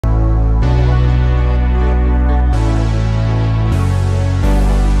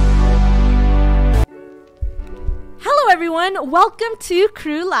everyone. Welcome to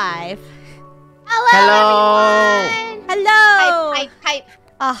KREW Live. Hello. Everyone. Hello. Hype.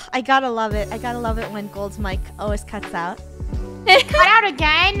 Oh, I gotta love it. I gotta love it when Gold's mic always cuts out. Cut out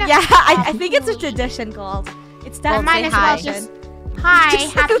again? Yeah, I think it's a tradition, Gold. It's definitely just hi,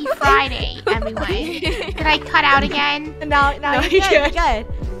 happy Friday, everyone. Did I cut out again? No, you're good.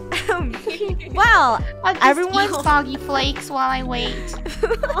 Well, I'll just everyone's eat soggy flakes while I wait.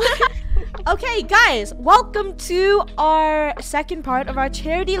 Okay, guys, welcome to our second part of our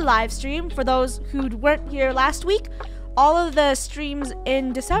charity live stream. For those who weren't here last week, all of the streams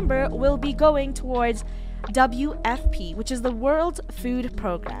in December will be going towards WFP, which is the World Food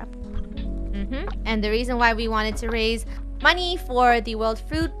Program. And the reason why we wanted to raise money for the World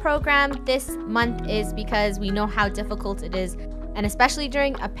Food Program this month is because we know how difficult it is, and especially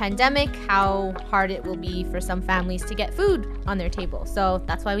during a pandemic, how hard it will be for some families to get food on their table. So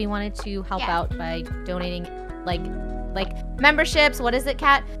that's why we wanted to help out by donating like memberships. What is it,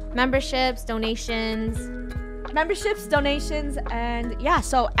 Kat? Memberships, donations, and yeah,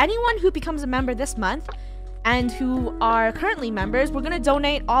 so anyone who becomes a member this month and who are currently members, we're gonna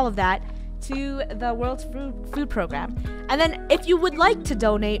donate all of that to the World Food Program. And then if you would like to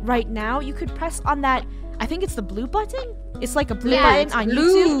donate right now, you could press on that, I think it's the blue button. It's like a blue button on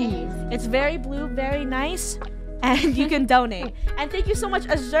YouTube. It's very blue, very nice, and you can donate. And thank you so much,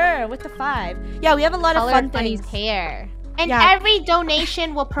 Azure, with the 5. Yeah, we have a lot of fun things. Hair. And every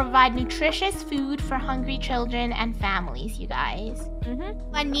donation will provide nutritious food for hungry children and families, you guys.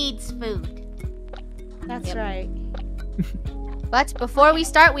 One needs food. That's right. But before we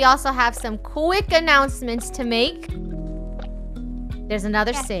start, we also have some quick announcements to make. There's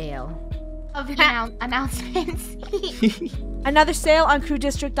another sale. Of announcements. Another sale on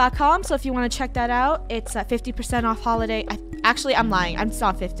KREWdistrict.com, so if you want to check that out, it's at 50% off holiday. Actually, I'm lying. It's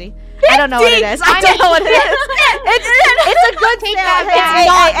not 50. I don't know what it is. I don't know what it is. It's a good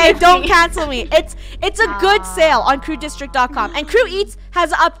sale. Hey, don't cancel me. It's a good sale on KREWdistrict.com. And KREW Eats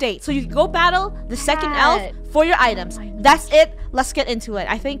has an update, so you can go battle the second elf for your items. That's it. Let's get into it.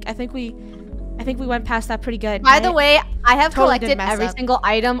 I think we went past that pretty good. By the way, I have collected every single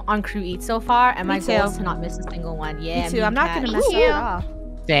item on KREW Eats so far, and my goal is to not miss a single one. Yeah, me too. I'm not gonna mess it up.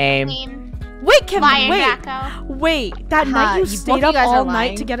 Same. Wait, Kevin, wait. That night you stayed up all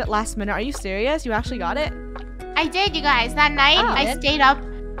night to get it last minute. Are you serious? You actually got it? I did, you guys. That night I stayed up,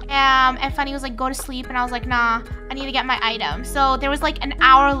 and Funny was like, go to sleep, and I was like, nah, I need to get my item. So there was like an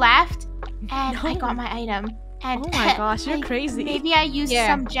hour left, and I got my item. And oh my gosh, you're crazy. Maybe I used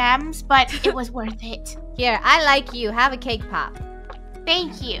some gems, but it was worth it. Here, I like you. Have a cake pop.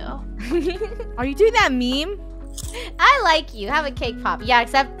 Thank you. Are you doing that meme? I like you. Have a cake pop. Yeah,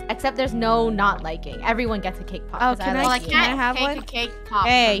 except there's no not liking. Everyone gets a cake pop. Oh, can I have one? A cake pop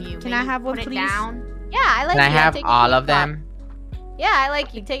hey, from you. Can I have one, please? Yeah, I like you. Can I have all of them? Yeah, I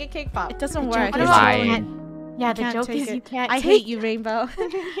like you. Take a cake pop. It doesn't work. Yeah, the joke is you can't. I hate you, Rainbow.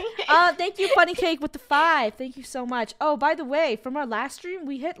 Thank you, Funny Cake, with the 5. Thank you so much. Oh, by the way, from our last stream,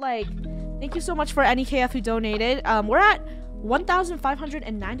 we hit thank you so much for any KF who donated. We're at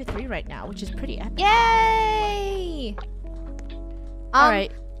 1,593 right now, which is pretty epic. Yay! All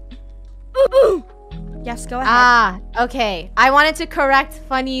right. Ooh. Yes, go ahead. Okay. I wanted to correct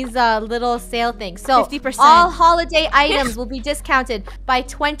Funny's little sale thing. So 50%. All holiday items will be discounted by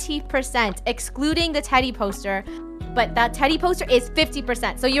 20%, excluding the teddy poster. But that teddy poster is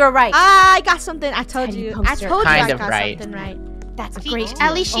 50%. So you were right. I got something. I told you. I told you I got something right. That's a great deal.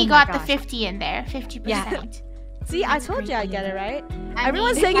 At least she got the 50 in there. 50%. Yeah. See, I told you I'd get it right.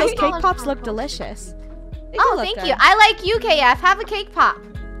 Everyone's saying those cake pops look delicious. Oh, thank you. I like you, KF. Have a cake pop.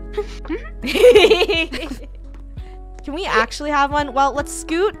 Can we actually have one? Well, let's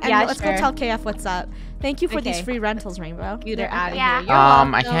scoot and let's go tell KF what's up. Thank you for these free rentals, Rainbow. Scooter out of here.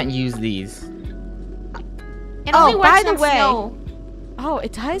 I can't use these. It only works in snow. Oh,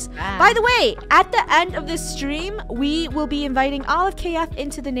 it does? By the way, at the end of this stream, we will be inviting all of KF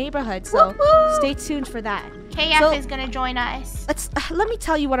into the neighborhood, so stay tuned for that. KF is gonna join us. Let me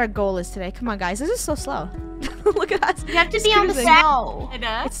tell you what our goal is today. Come on, guys. This is so slow. Look at us. You have to be on the snow.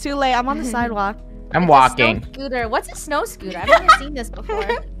 It's too late. I'm on the sidewalk. I'm walking. Scooter. What's a snow scooter? I've never seen this before.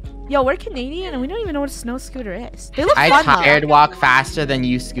 Yo, we're Canadian and we don't even know what a snow scooter is. They look fun, I tired walk faster than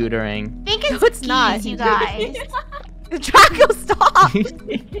you scootering. I think it's not, you guys. Draco, stop! Is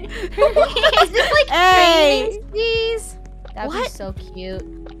this like training skis? That'd be so cute.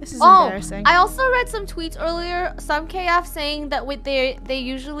 This is embarrassing. I also read some tweets earlier. Some KF saying that they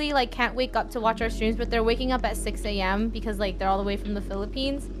usually can't wake up to watch our streams, but they're waking up at 6 a.m. because they're all the way from the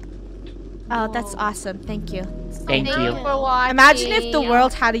Philippines. Oh, that's awesome. Thank you. Thank you. for watching. Imagine if the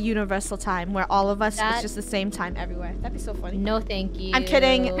world had a universal time where all of us, it's just the same time everywhere. That'd be so funny. No, thank you. I'm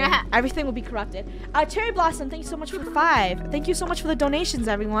kidding. Everything will be corrupted. Cherry Blossom, thank you so much for the 5. Thank you so much for the donations,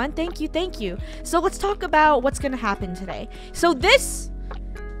 everyone. Thank you, thank you. So let's talk about what's gonna happen today. So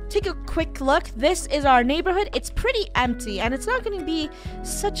take a quick look. This is our neighborhood. It's pretty empty, and it's not gonna be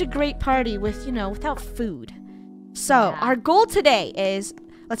such a great party with, without food. So our goal today is,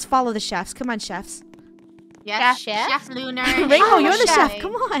 let's follow the chefs. Come on, chefs. Yes, Chef Lunar. Rainbow, you're the chef.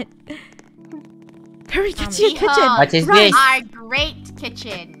 Come on. Hurry, get to your kitchen. What is this? Our great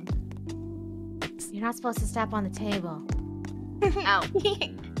kitchen. You're not supposed to step on the table. Oh.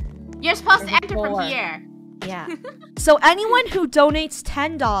 You're supposed to enter from here. Yeah. So anyone who donates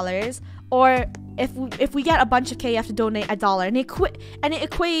 $10, or if we get a bunch of KF to donate $1, and it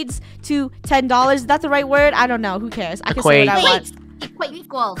equates to $10, is that the right word? I don't know. Who cares? I can say what I want.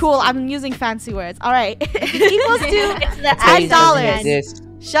 Equals. Cool. I'm using fancy words. All right. If it equals to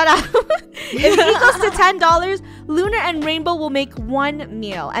 $10. Shut up. If it equals to $10, Lunar and Rainbow will make one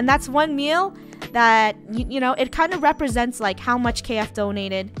meal, and that's one meal that it kind of represents like how much KF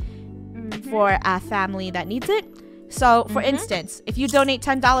donated for a family that needs it. So, for instance, if you donate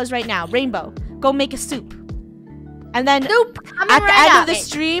 $10 right now, Rainbow, go make a soup. And then at the end of the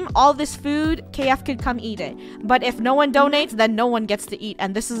stream, all this food, KF could come eat it. But if no one donates, then no one gets to eat.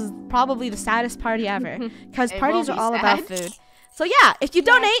 And this is probably the saddest party ever. Because parties are all about food. So yeah, if you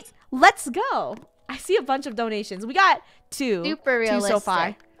donate, let's go. I see a bunch of donations. We got 2. Super realistic. 2 so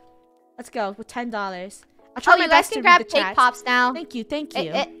far. Let's go with $10. I'll try my you guys best can to read grab the cake chat. pops now. Thank you, thank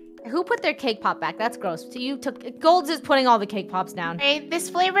you. Who put their cake pop back? That's gross. So you took Gold's is putting all the cake pops down. Hey, this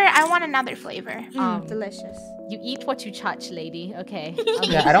flavor, I want another flavor. Delicious. You eat what you touch, lady. Okay.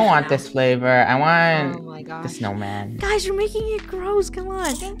 Yeah, I don't want this flavor. I want Oh my gosh. the snowman. Guys, you're making it gross. Come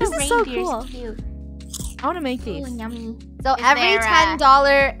on. This is so cool. Cute. I want to make these. Ooh, yummy. So Is every there,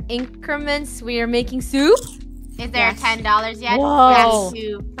 $10 increments, we are making soup. Is there $10 yet? Whoa.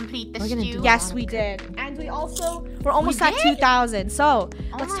 To complete the We're gonna do stew? Yes, we did. And we're almost at 2,000. So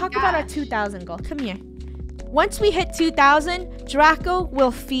let's my talk about our gosh. 2,000 goal. Come here. Once we hit 2,000, Draco will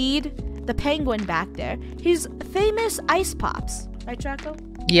feed the penguin back there his famous ice pops. Right, Draco?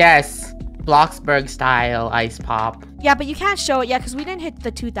 Yes, Bloxburg style ice pop. Yeah, but you can't show it yet because we didn't hit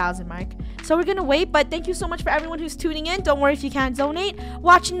the 2,000 mark. So we're going to wait. But thank you so much for everyone who's tuning in. Don't worry if you can't donate.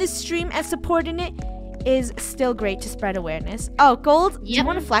 Watching this stream and supporting it is still great to spread awareness. Oh, Gold, do you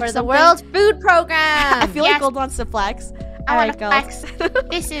want to flex for the something? World Food Program. I feel like Gold wants to flex. I All want right, to Gold. flex.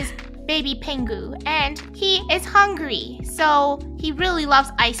 This is baby Pengu, and he is hungry. So he really loves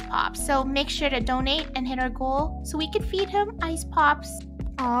ice pops. So make sure to donate and hit our goal so we can feed him ice pops.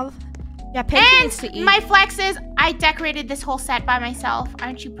 Aw. Yeah, Pengu needs to eat. And my flex is I decorated this whole set by myself.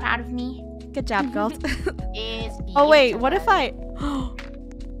 Aren't you proud of me? Good job, Gold. Is Oh, wait, what if I...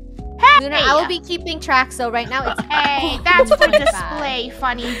 Luna, I will be keeping track. So right now it's Hey, that's for display,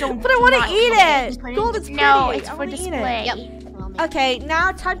 funny. Don't. But I want to not eat it. put Gold is pretty. No, it's I for wanna eat it. display. Yep. Okay,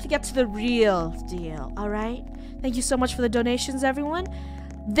 now time to get to the real deal, all right? Thank you so much for the donations, everyone.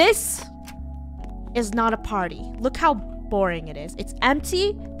 This is not a party. Look how boring it is. It's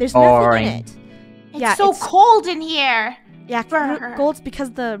empty. There's nothing in it. It's so cold in here. Yeah, Brr. Gold's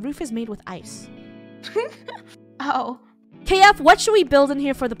because the roof is made with ice. Oh. KF, what should we build in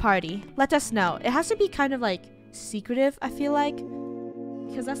here for the party? Let us know. It has to be kind of like secretive, I feel like.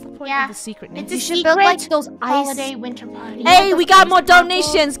 Because that's the point of the secretness. It's a You should secret build like those holiday winter party. Hey, we got more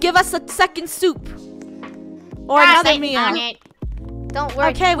donations. Give us a second soup. Or another meal. Don't worry.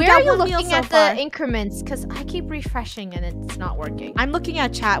 Okay, we Where got are you one meal looking so at far. the increments? Because I keep refreshing and it's not working. I'm looking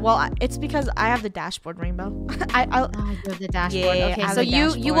at chat. Well, it's because I have the dashboard, Rainbow. I'll you have the dashboard. Yeah, I okay, have so the you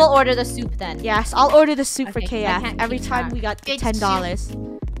dashboard. will order the soup then. Yes, I'll order the soup for Okay, 'cause I KF. can't Every keep time track. we got Good $10.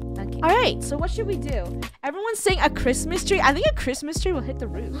 Okay. All right, so what should we do? Everyone's saying a Christmas tree. I think a Christmas tree will hit the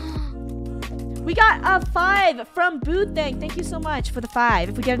roof. We got a 5 from Boo Thing. Thank you so much for the 5.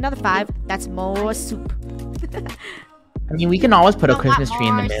 If we get another 5, that's more soup. I mean, we can always put a Don't Christmas want tree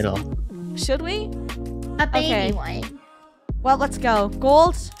in the more middle. Should we? A baby Okay. one. Well, let's go.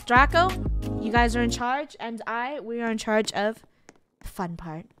 Gold, Draco, you guys are in charge, and we are in charge of the fun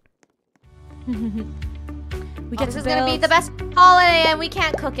part. We get This to is gonna be build- the best holiday, and we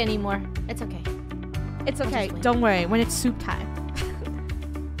can't cook anymore. It's okay. It's okay. just wait. Don't worry. When it's soup time.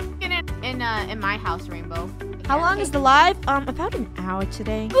 In my house, Rainbow. How long is the live? About an hour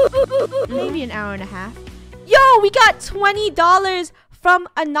today. Maybe an hour and a half. Yo, we got $20 from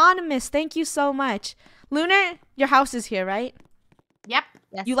Anonymous. Thank you so much. Lunar, your house is here, right? Yep.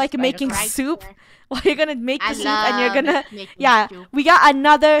 Yes, You like right making across. soup? Well, you're gonna make the I soup and you're love gonna. making Yeah, soup. we got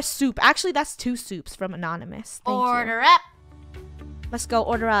another soup. Actually, that's 2 soups from Anonymous. Thank you. Order up. Let's go.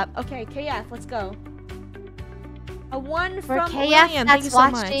 Order up. Okay, KF, let's go. A 1 For from KF William. Thank you that's so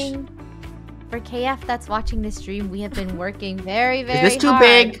watching, for KF that's watching this stream, we have been working very, very this too hard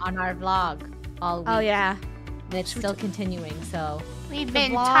big? on our vlog all week. much. Oh yeah. And it's still continuing, so We've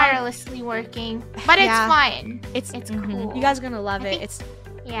been vlog- tirelessly working, but it's Yeah. fun. It's It's Mhm. cool. You guys are gonna love I it. think- It's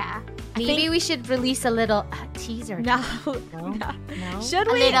yeah. maybe we should release a little teaser. no. No? no. No? Should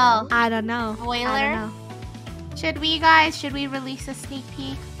A we? little I don't know. spoiler? I don't know. Should we, guys? Should we release a sneak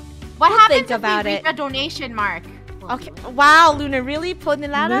peek? What We'll happens think if about we it. reach a donation mark? Okay. Wow, Lunar, really putting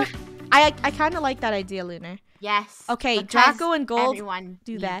that up? I kind of like that idea, Lunar. Yes. Okay, because Draco and Gold. Everyone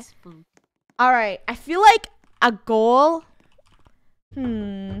do needs that. food. All right. I feel like a goal. I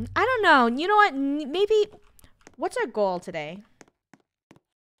don't know. You know what? Maybe. What's our goal today?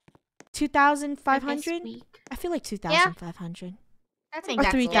 For 2,500. this week. I feel like 2,500 I think or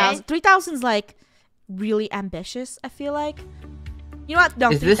that's 3,000. 3,000's like really ambitious. I feel like. You know what? No,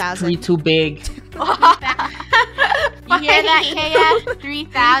 Is this 3,000. tree too big? You hear that, KF?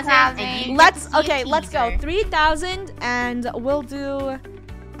 3,000. Let's go. 3,000, and we'll do a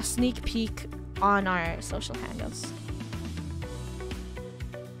sneak peek on our social handles.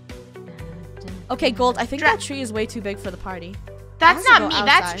 Okay, Gold. I think that tree is way too big for the party. That's I not wanna me. go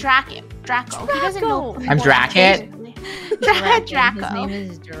That's outside. Draco. He doesn't know. Draco. I'm Dracket. Draco. His name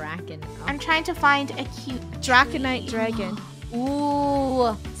is Draken. I'm trying to find a cute Draconite dragon.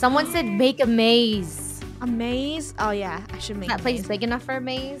 Ooh, someone said make a maze. A maze? Oh yeah, I should Is make that a place maze. big enough for a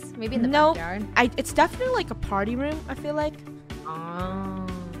maze? Maybe in the Nope. backyard. It's definitely like a party room. I feel like Oh.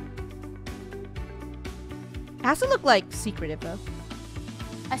 it has to look like secretive though.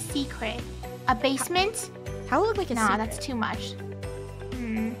 a secret. A basement? How will it look like a Nah, secret? that's too much.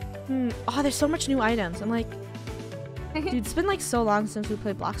 Oh, there's so much new items. I'm like, dude, it's been like so long since we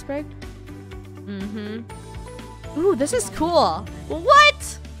played Bloxburg. Mm-hmm. Ooh, this is cool.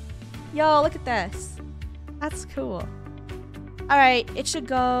 What? Yo, look at this. That's cool. All right, it should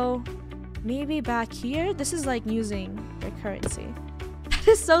go maybe back here. This is like using their currency. That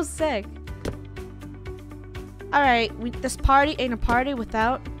is so sick. All right, this party ain't a party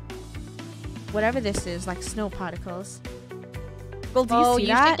without whatever this is, like snow particles. Well, do you Oh, see you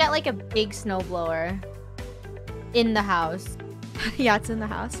that? should get like a big snowblower in the house. Yeah, it's in the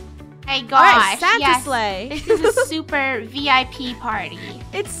house. Hey, gosh. All right, Santa yes. sleigh. This is a super VIP party.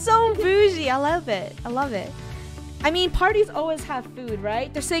 It's so bougie. I love it. I love it. I mean, parties always have food,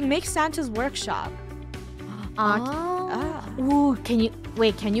 right? They're saying make Santa's workshop. Ah. Ooh, can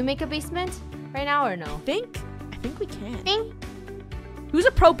you make a basement right now or no? I think we can. Think Who's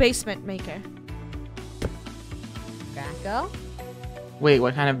a pro basement maker? Draco Wait,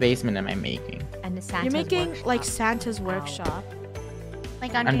 what kind of basement am I making? and the Santa's You're making workshop. like Santa's Wow. workshop.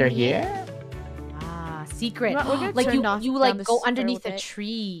 like Under here? Ah, secret. We're gonna Like turn off you down like this go for a underneath little a bit.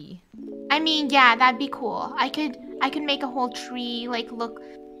 tree. I mean, yeah, that'd be cool. I could make a whole tree, like look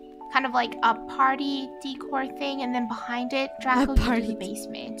kind of like a party decor thing, and then behind it, Draco, you do party the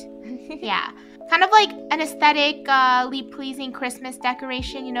basement. Yeah, kind of like an aesthetically pleasing Christmas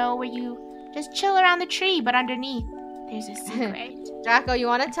decoration, you know, where you just chill around the tree, but underneath there's a secret. Draco, you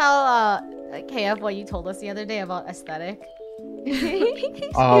want to tell KF what you told us the other day about aesthetic?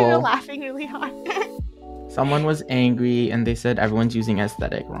 You're Oh, laughing really hard. someone was angry and they said everyone's using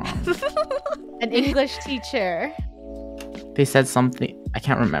aesthetic wrong. An English teacher. They said something. I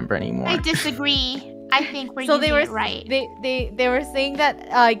can't remember anymore. I disagree. I think we're So using they were it right. They were saying that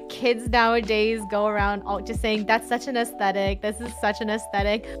kids nowadays go around all just saying that's such an aesthetic. This is such an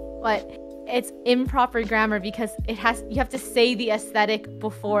aesthetic, but it's improper grammar because you have to say the aesthetic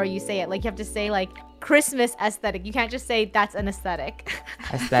before you say it. Like you have to say like Christmas aesthetic. You can't just say that's an aesthetic.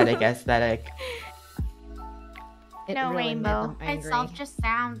 Aesthetic, aesthetic. It No really made rainbow. them angry. Itself just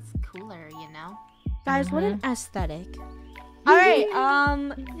sounds cooler, you know? Guys, what an aesthetic. All right,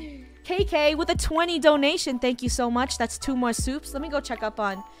 KK with a 20 donation. Thank you so much. That's 2 more soups. Let me go check up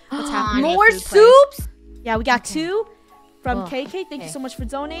on what's happening. at More Food Place. soups? Yeah, we got Okay. 2 from Oh, KK. Thank you okay. so much for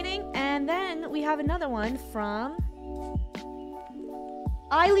donating. And then we have another one from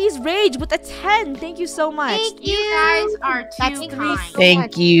Eileen's Rage with a 10. Thank you so much. Thank You guys are That's too three kind. so Thank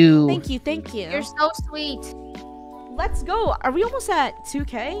much. you. Thank you. Thank you. You're so sweet. Let's go. Are we almost at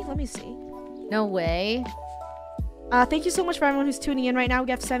 2K? Let me see. No way. Thank you so much for everyone who's tuning in right now.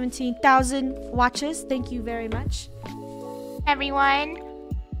 We have 17,000 watches. Thank you very much. Everyone,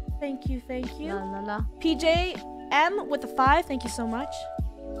 Thank you. Thank you. La, la, la. PJ M with the 5. Thank you so much.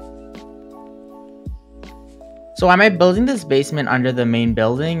 So am I building this basement under the main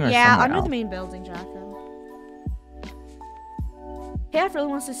building or Yeah, somewhere under else? the main building, Draco. KF really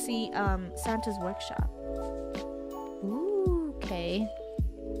wants to see Santa's workshop. Ooh, okay.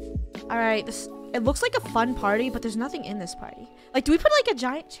 All right, it looks like a fun party, but there's nothing in this party. Like, do we put like a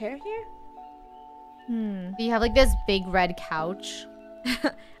giant chair here? Do you have like this big red couch?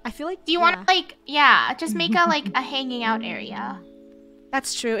 I feel like. Do you want to like, yeah, just make a like a hanging out area.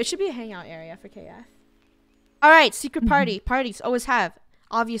 That's true. It should be a hangout area for KF. All right, secret party. Parties always have,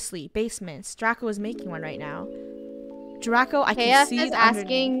 obviously, basements. Draco is making one right now. Draco, I can see is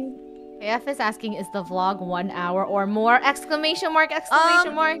asking. KF is asking, is the vlog 1 hour or more? Exclamation mark!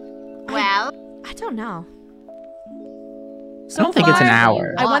 Exclamation mark! Well, I don't know. I don't think it's an far,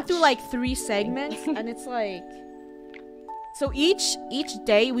 hour. I went through like 3 segments, and it's like. So each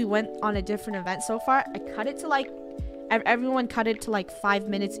day we went on a different event so far. I cut it to like. Everyone cut it to like 5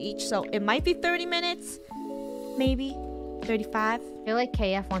 minutes each, so it might be 30 minutes. Maybe 35. I feel like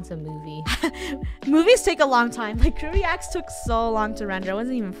KF wants a movie. Movies take a long time. Like, KREW took so long to render. It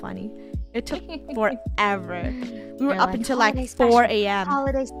wasn't even funny. It took forever. We were up until like 4 a.m.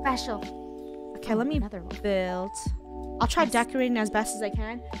 Holiday special. Okay, let me Another one. build. I'll try decorating as best as I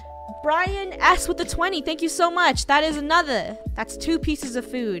can. Brian S with the 20. Thank you so much. That is another. That's 2 pieces of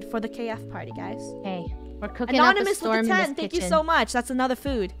food for the KF party, guys. Hey, we're cooking up a Anonymous storm with the 10. in this Thank kitchen. you so much. That's another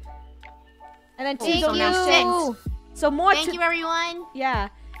food. And then 2 Thank donations. So more. thank you, everyone. Yeah.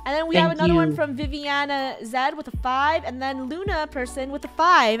 And then we Thank have another one you. from Viviana Z with a 5, and then Luna person with a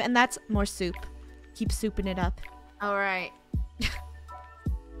 5, and that's more soup. Keep souping it up. All right.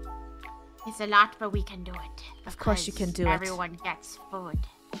 It's a lot, but we can do it. Of course you can because do it. Everyone gets food.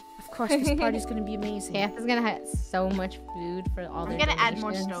 Of course, this party's gonna be amazing. KF is gonna have so much food for all I'm their gonna add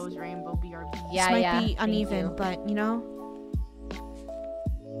more donations. snows, Rainbow BRB. Yeah, this might yeah. be thank uneven, you. but you know,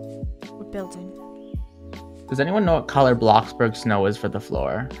 we're building. Does anyone know what color Bloxburg snow is for the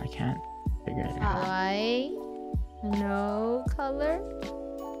floor? I can't figure it out. White, no color,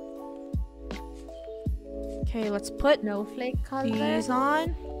 Okay, let's put snowflake color. these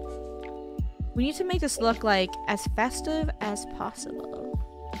on. We need to make this look like as festive as possible.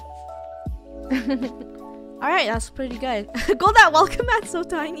 All right, that's pretty good. Go that welcome mat so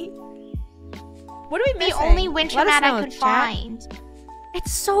tiny. What are we The missing? only winter Let us mat I know, could chat. find.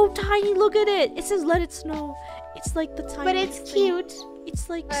 It's so tiny. Look at it. It says "Let it snow." It's like the tiniest. But it's thing. cute. It's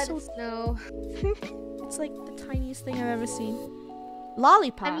like Let so. us know. It's like the tiniest thing I've ever seen.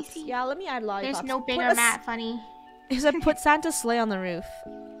 Lollipops. see. Yeah, let me add lollipops. There's no Put bigger a s- mat, funny. It said put Santa's sleigh on the roof.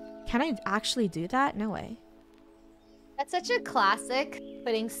 Can I actually do that? No way. That's such a classic,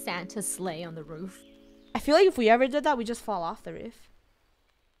 putting Santa's sleigh on the roof. I feel like if we ever did that, we just fall off the roof.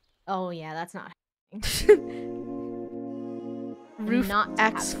 Oh yeah, that's not. Roof Not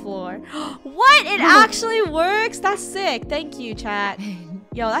X floor. What? It actually works? That's sick. Thank you, chat.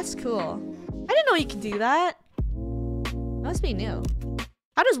 Yo, that's cool. I didn't know you could do that. Must be new.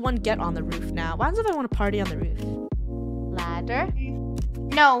 How does one get on the roof now? What happens if I want to party on the roof? Ladder.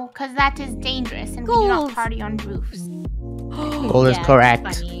 No, because that is dangerous and we do Gold. not party on roofs. Goal is Yeah, correct.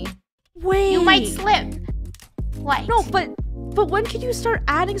 Funny. Wait. You might slip. What? No, but when can you start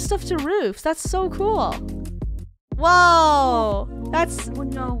adding stuff to roofs? That's so cool. Whoa. That's Oh,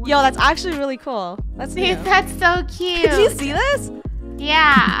 no. yo. That's actually really cool. That's new. Dude, that's so cute. Did you see this?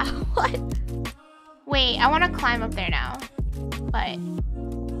 Yeah. What? Wait, I want to climb up there now. But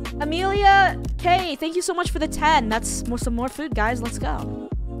Amelia K, thank you so much for the 10. That's some more food, guys. Let's go.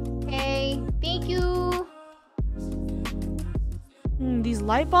 Okay, thank you. These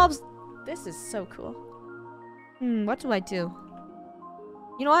light bulbs. This is so cool. What do I do?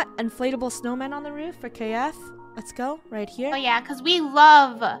 You know what? Inflatable snowman on the roof for KF. Let's go right here. oh yeah, because we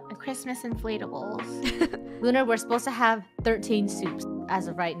love Christmas inflatables. Lunar, we're supposed to have 13 soups as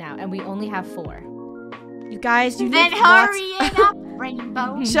of right now, and we only have 4. You guys, you Then need lots. hurry it up,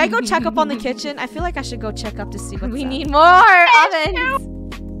 Rainbow. Should I go check up on the kitchen? I feel like I should go check up to see what's We up. need more ovens.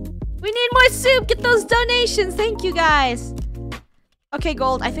 We need more soup. Get those donations. Thank you, guys. Okay,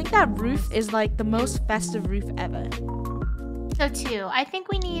 Gold. I think that roof is like the most festive roof ever. So too, I think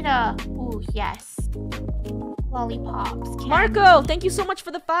we need a. Ooh, yes. Lollipops. candy. Marco, thank you so much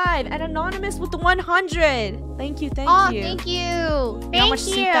for the 5. And Anonymous with the 100. Thank you, thank Oh, you. thank you. You know how Thank much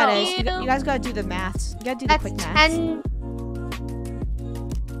soup that is. you. You guys gotta do the maths. You gotta do the That's quick maths. 10.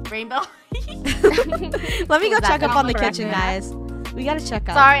 Rainbow. Let me go Was that check up on the correct kitchen, math? guys. We gotta check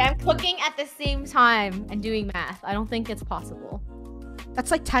up. Sorry, I'm cooking at the same time and doing math. I don't think it's possible.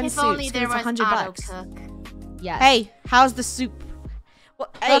 That's like 10 If soups. only there It's was $100. auto-cook. Yes. Hey, how's the soup? Well,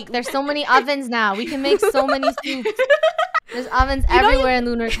 hey, Look, there's so many ovens now. We can make so many soups. There's ovens everywhere in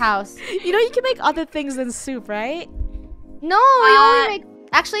Lunar's house. You know you can make other things than soup, right? No, I only make.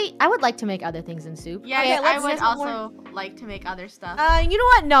 Actually, I would like to make other things in soup. Yeah, Okay, I let's would get some also like to make other stuff. You know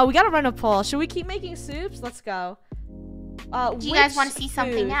what? No, we gotta run a poll. Should we keep making soups? Let's go. Do you guys want to which see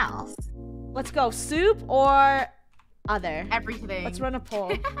something food? else? Let's go. Soup or other? Everything. Let's run a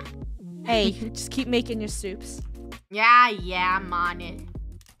poll. Hey, just keep making your soups. Yeah, I'm on it.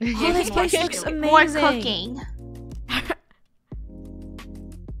 Oh, this place looks amazing. More cooking.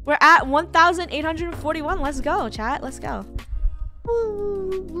 We're at 1,841. Let's go, chat. Let's go.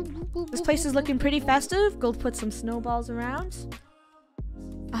 This place is looking pretty festive. Gold put some snowballs around.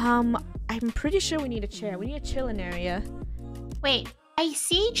 I'm pretty sure we need a chair. We need a chilling area. Wait, I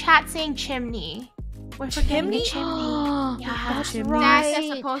see chat saying chimney. We're forgetting the chimney. Yeah, That's chimney. right.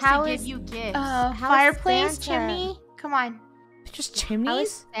 Santa's supposed How to is- give you gifts. Fireplace Santa? chimney. Come on. Just How chimneys?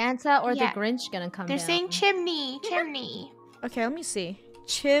 is Santa or Yeah. the Grinch gonna come They're down? saying chimney. Chimney. Okay, let me see.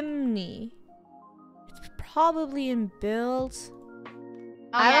 Chimney. It's probably in builds. Oh,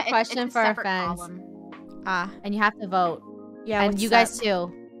 I have a it's question for our separate fans. column. Ah, And you have to vote. yeah. And what's you up? guys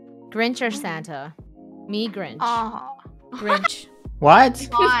too. Grinch or Santa? Me, Grinch. Oh. Grinch. What?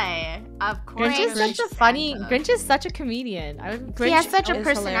 Why? Of course. Grinch is Grinch such a funny. Santa. Grinch is such a comedian. He has such a is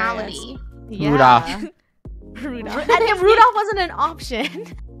personality. Rudolph. Rudolph. And if Rudolph wasn't an option.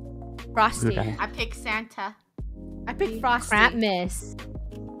 Frosty. Rudolph. I pick Santa. I picked Frosty. Krampus.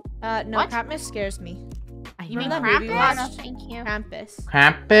 No, What? Krampus scares me. You mean Remember that movie we Krampus? No, watched? thank you. Krampus.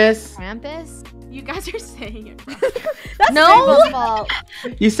 Krampus? Krampus? You guys are saying it wrong. That's No! Rainbow's fault.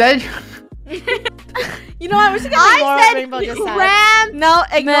 You said You know what? We should get more I said Rainbow just said. Krampus. No,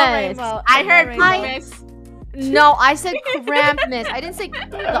 ignore Miss. Rainbow. I Ignore heard Rainbow. Krampus. No, I said Krampus. I didn't say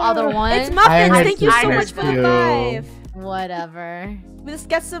the other one. It's muffins. heard Thank you so you. much for the Too. 5. Whatever. Let's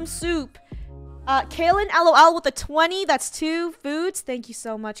get some soup. Kaylin, LOL with a 20. That's 2 foods. Thank you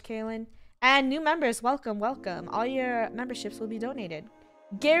so much, Kaylin. And new members, welcome, welcome. All your memberships will be donated.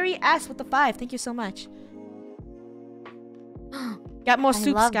 Gary S with the 5. Thank you so much. Got more I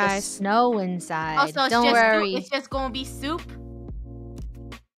soups, love the guys. snow inside. Also, it's Don't just worry. it's just gonna be soup.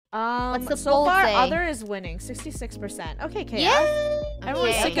 What's the so poll far, say? other is winning, 66%. Okay, KF. Yay!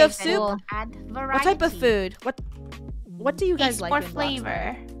 Everyone's Okay, sick of then soup. Add variety. What type of food? What do you guys Taste like? more in Bloxburg?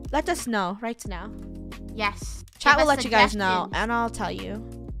 flavor. Let us know right now. Yes. Chat Give will us let you guys know, suggestions. and I'll tell you.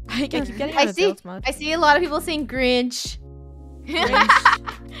 I keep getting I out of see. build mode. I see a lot of people saying Grinch.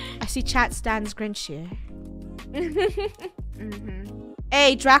 I see chat stands Grinch here. Mhm.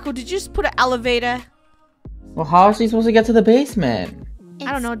 Hey, Draco, did you just put an elevator? well, how is she supposed to get to the basement?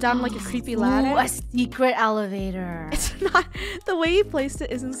 I don't know, down like a creepy Ooh, ladder. a secret elevator. It's not the way you placed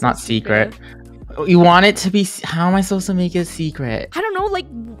it. Isn't so Not secret. You want it to be? How am I supposed to make it secret? I don't know. Like,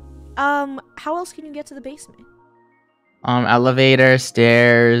 how else can you get to the basement? Elevator,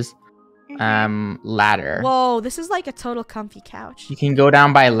 stairs, Mm-hmm. ladder. Whoa, this is like a total comfy couch. You can go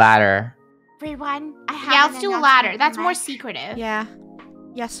down by ladder. Everyone, I have Yeah, an let's do a announcement ladder. for That's my- more secretive. Yeah.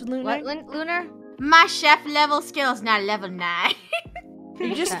 Yes, Lunar. What, Lunar? My chef level skills now level 9.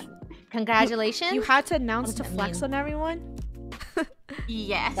 You just Congratulations. you had to announce What to does that flex mean? on everyone.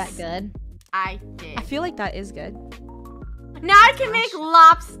 Yes. Is that good? I did. I feel like that is good. Now I can make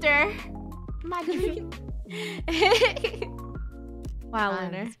lobster. My dream. Wow, Time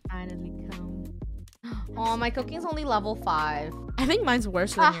Lunar. has finally come. Oh, my cooking's only level 5. I think mine's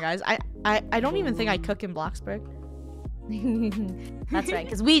worse than you guys. I don't even think I cook in Bloxburg. That's right,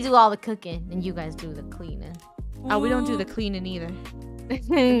 because we do all the cooking and you guys do the cleaning. Oh, we don't do the cleaning either.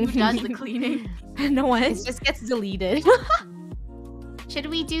 Who does the cleaning? No one. It just gets deleted. Should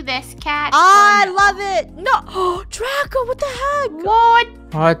we do this, cat? I or no? love it. No, Draco, what the heck? What?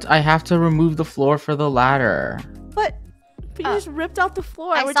 What? I have to remove the floor for the ladder. But you just ripped out the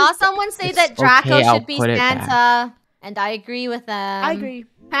floor. I We're saw just- someone say It's that Draco okay, I'll should be put it back. Santa, and I agree with them. I agree.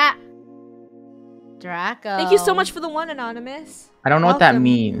 Ha. Draco. Thank you so much for the one, Anonymous. I don't know what that Welcome.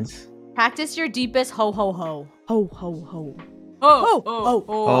 means. Practice your deepest ho ho ho. Ho ho ho. Oh, oh,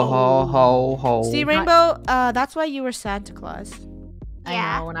 Ho ho ho ho. See, Rainbow. That's why you were Santa Claus. I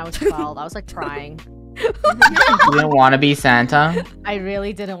Yeah. know, when I was 12, I was like crying. You didn't want to be Santa? I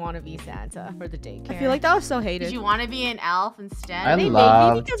really didn't want to be Santa for the daycare. I feel like that was so hated. Did you want to be an elf instead? I They made me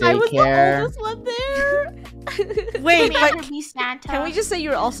love because I was the daycare. oldest one there. Wait, Can but we be Santa? can we just say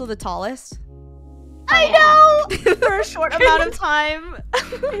you're also the tallest? I know! For a short amount of time.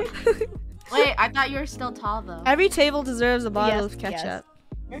 Wait, I thought you were still tall though. Every table deserves a bottle Yes, of ketchup.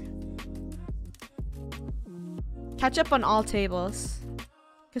 Ketchup on all tables.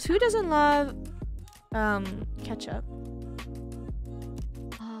 Because who doesn't love ketchup?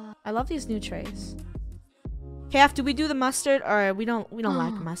 I love these new trays. Calf, do we do the mustard or we don't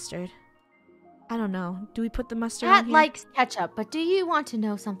like mustard? I don't know. Do we put the mustard on Cat here? likes ketchup, but do you want to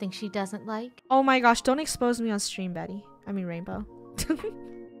know something she doesn't like? Oh my gosh, don't expose me on stream, Betty. I mean Rainbow.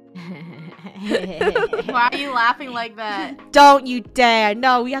 Why are you laughing like that? Don't you dare.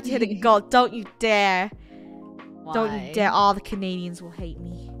 No, we have to hit a goal. Don't you dare. Why? Don't you dare. All the Canadians will hate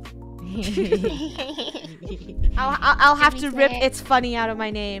me. I'll have to rip It's Funny out of my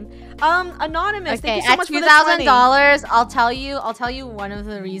name. Anonymous, Okay, thank you so at much for the 20. $2,000, I'll tell you one of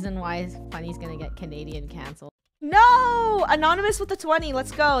the reason why Funny's gonna get Canadian canceled. No! Anonymous with the 20.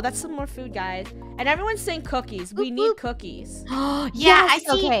 Let's go. That's some more food, guys. And everyone's saying cookies. We need cookies. Yeah, I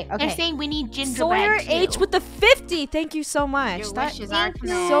see. Okay. They're saying we need gingerbread. Sawyer too. H with the 50. Thank you so much. Your That wishes are is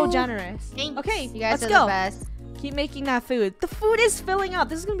command. so generous. Thanks. Okay, You guys let's are go. the best. Keep making that food. The food is filling up.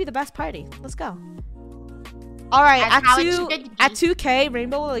 This is gonna be the best party. Let's go. All right, That's how it should be. at 2K,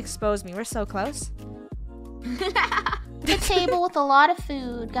 Rainbow will expose me. We're so close. The table with a lot of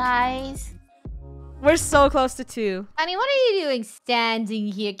food, guys. We're so close to 2. Funny, what are you doing standing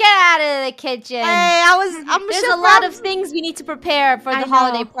here? Get out of the kitchen. Hey, I'm There's a lot of things we need to prepare for I the know.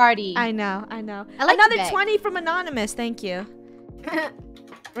 holiday party. I know. I like Another the bag. 20 from Anonymous. Thank you.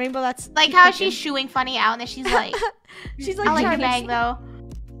 Rainbow, that's Like keep how cooking. she's shooing Funny out, and then she's like, She's like, I like your trying to- bag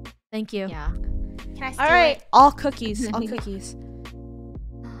though. Thank you. Yeah. Can I steal All right, it? all cookies. All cookies.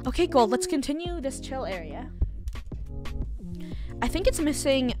 Okay, Gold. Let's continue this chill area. I think it's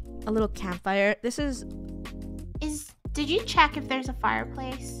missing a little campfire. This is Did you check if there's a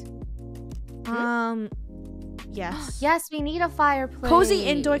fireplace? yes. Yes, we need a fireplace. Cozy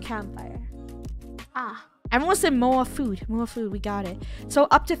indoor campfire. Ah. Everyone said more food. More food. We got it. So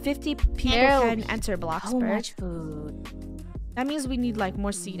up to 50 people There can will enter So Bloxburg. much food. That means we need like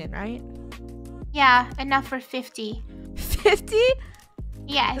more seating, right? Yeah, enough for 50. 50?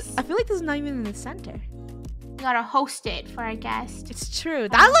 Yes. I feel like this is not even in the center. We gotta host it for our guest. It's true.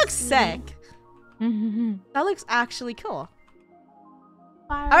 That looks sick. That looks actually cool.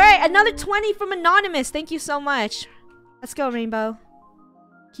 All right, another 20 from Anonymous. Thank you so much. Let's go, Rainbow.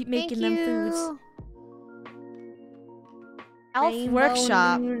 Keep making them foods. Elf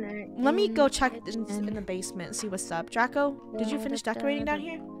Workshop. Let me go check in the basement and see what's up. Draco, did you finish decorating down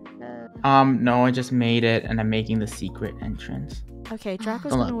here? No, I just made it and I'm making the secret entrance. Okay,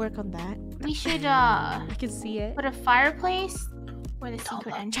 Draco's Hold gonna on. work on that. We should I can see it. put a fireplace where the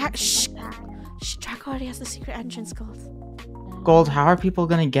secret entrance Shh. is. Like that. Shh, Draco already has the secret entrance code. Gold, how are people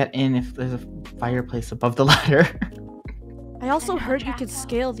gonna get in if there's a fireplace above the ladder? I also I know, heard you could Draco.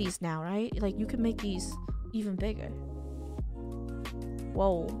 scale these now, right? Like you can make these even bigger.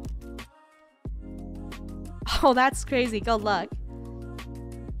 Whoa. Oh, that's crazy. Good luck.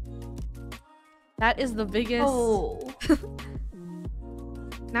 That is the biggest. Oh.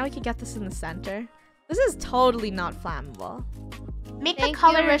 Now we can get this in the center. This is totally not flammable. Make Thank the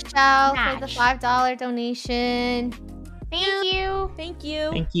color. you, Rochelle, for the match. $5 donation. Thank you. Thank you.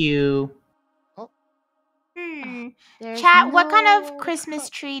 Thank you. There's Chat, what kind no of Christmas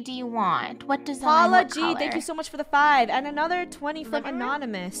tree do you want? What design? Paula What G, thank color? you so much for the 5. And another 20 from Living room?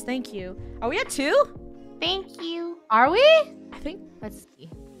 Anonymous. Thank you. Are we at 2? Thank you. Are we? I think. Let's see.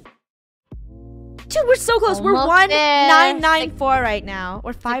 Dude, we're so close. We're Almost there. 1994 right now.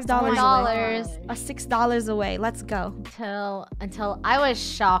 We're $5 away. $6 Or $6 away. Let's go. Until I was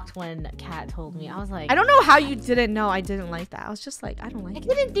shocked when Kat told me. I was like, I don't know how you didn't know I didn't like that. I was just like, I don't I like it.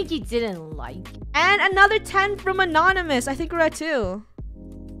 didn't think you didn't like it. And another 10 from Anonymous. I think we're at 2.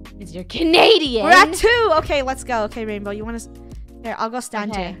 Because you're Canadian. We're at 2. Okay, let's go. Okay, Rainbow, you want to... Here, I'll go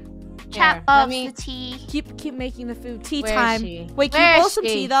stand Okay. here. Chat Here, let loves me- the tea. Keep making the food. Tea Where is time. she? Wait, can Where you roll is some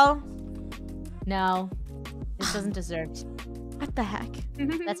she? tea, though? No. This doesn't deserve tea. What the heck?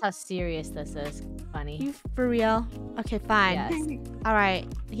 That's how serious this is. Funny. You for real? Okay, fine. Yes. All right.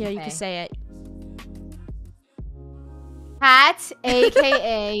 Here, you Okay. can say it. Cat,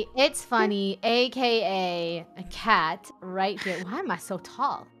 aka It's Funny, aka a cat, right here. Why am I so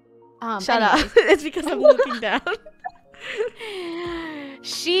tall? Shut up. anyways. It's because I'm looking down.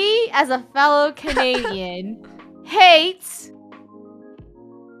 She, as a fellow Canadian, hates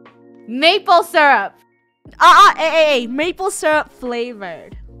maple syrup. Hey, maple syrup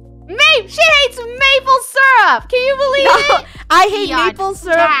flavored. She hates maple syrup. Can you believe it? I hate The maple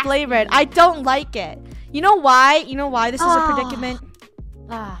syrup audacity. flavored. I don't like it. You know why? You know why this is a Oh. predicament?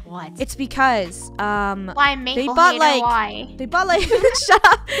 What? It's because Why maple bought, hater? like- Why? they bought like shut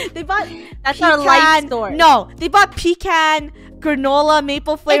up. They bought That's our life pecan. story. No, they bought pecan granola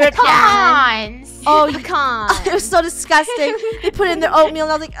maple flavored. Pecans. Oh, Pecan. it was so disgusting. They put it in their oatmeal,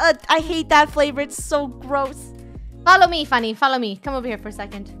 and I was like, I hate that flavor. It's so gross. Follow me, Funny. Follow me. Come over here for a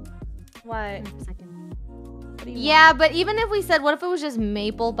second. What? Come here for a second. Yeah, but even if we said, what if it was just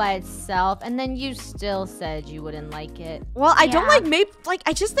maple by itself, and then you still said you wouldn't like it? Well, I don't like maple. Like,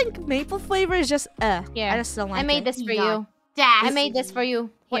 I just think maple flavor is just Yeah, I just don't like it. I made this for you. Dash. I made this for you.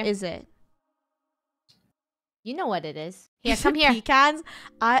 What Here. is it? You know what it is. Here, come here. Pecans.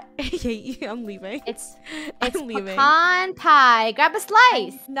 I hate you. I'm leaving. It's leaving. pecan pie. Grab a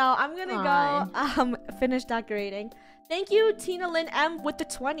slice. No, I'm gonna go finish decorating. Thank you, Tina Lynn M with the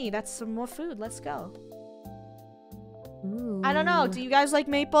 20. That's some more food. Let's go. Ooh. I don't know. Do you guys like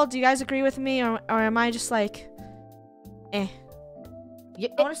maple? Do you guys agree with me, or am I just like, eh?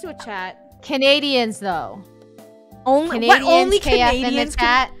 I want to see what chat. Canadians though. Only Canadians, only KF in Canadians the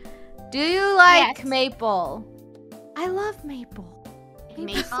chat. Do you like maple? I love maple.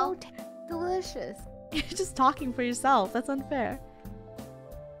 It's so delicious. You're just talking for yourself. That's unfair.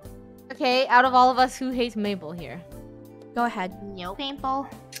 Okay, out of all of us, who hates maple here? Go ahead. Nope. Maple.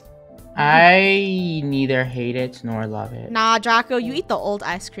 I neither hate it nor love it. Nah, Draco, you eat the old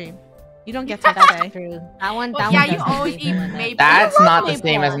ice cream. You don't get to say. True. That one. Well, That yeah, one you does have always maple eat in it. maple. That's I not love the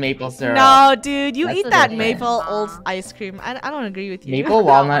same as maple syrup. No, dude, you That's eat a that different- maple old ice cream. I don't agree with you. Maple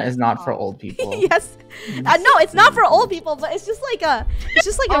walnut is not for old people. Yes. No, it's not for old people, but it's just like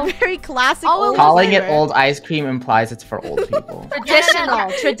a very classic old Calling it flavor. old ice cream implies it's for old people. Traditional.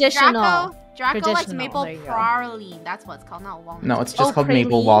 Draco likes Traditional, maple there you go. praline. That's what it's called, not walnut. No, it's just called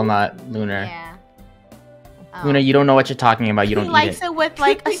maple praline? walnut, Lunar. Yeah. Luna, you don't know what you're talking about. You He don't eat likes it. it with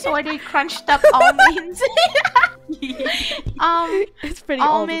like assorted crunched up almonds. It's pretty old,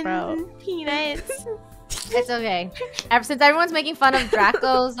 almond bro. peanuts. It's okay. Since everyone's making fun of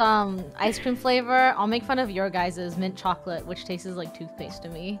Draco's ice cream flavor, I'll make fun of your guys' mint chocolate, which tastes like toothpaste to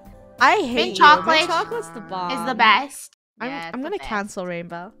me. I hate Mint you. chocolate Mint chocolate's the bomb. Is the best. I'm gonna cancel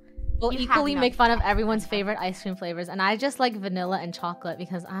Rainbow. We'll You have equally no make fun of everyone's favorite ice cream flavors, and I just like vanilla and chocolate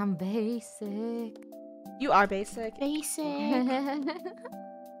because I'm basic. You are basic. Basic.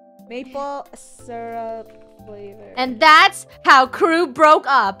 Maple syrup flavor. And that's how KREW broke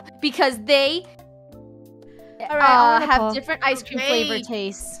up because they All right, I'm gonna have pull. different ice cream Okay. flavor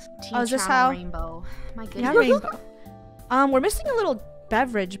tastes. Oh, is this Channel how? Rainbow. My goodness. Yeah, Rainbow. We're missing a little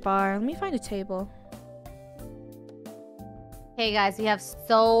beverage bar. Let me find a table. Hey guys, we have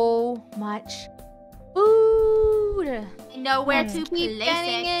so much food. Nowhere to Keep place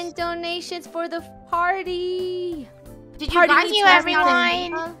getting it. in donations for the party. Did you Party guys Thank you, place down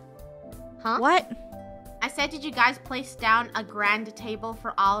everyone. Huh? What? I said, did you guys place down a grand table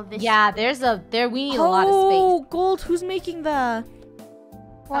for all of this? Yeah, we need a lot of space. Oh, Gold. Who's making the?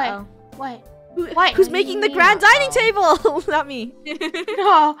 What? Uh-oh. What? What? Who's making the grand dining table? Not me.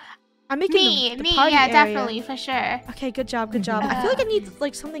 No. I'm making the Me. party Yeah, area. definitely, for sure. Okay, good job, good job. I feel like I need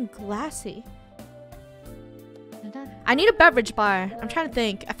like something glassy. I need a beverage bar. I'm trying to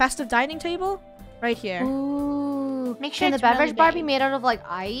think. A festive dining table? Right here. Ooh. Make sure Can the it's really beverage bar be big. made out of like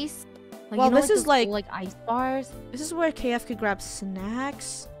ice? Like, Well, you know, this is those like- cool, ice bars. This is where KF could grab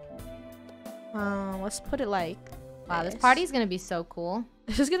snacks. Let's put it like Wow, this party's gonna be so cool.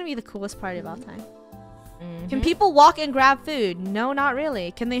 This is gonna be the coolest party of all time. Mhm. Can people walk and grab food? No, not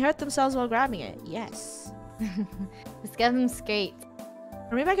really. Can they hurt themselves while grabbing it? Yes. Let's get them skates.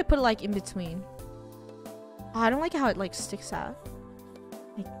 Or maybe I could put it like in between. Oh, I don't like how it like sticks out.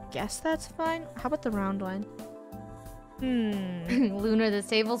 I guess that's fine. How about the round one? Lunar, the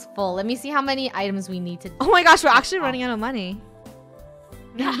table's full. Let me see how many items we need to. Oh my gosh, we're actually running out of money.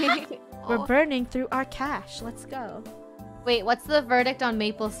 Oh. We're burning through our cash. Let's go. Wait, what's the verdict on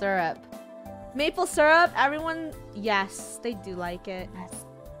maple syrup? Maple syrup, everyone, yes, they do like it.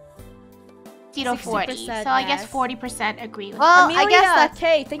 Tito 40. 60%, So I guess yes. 40% agree with Well, Amelia, I guess that's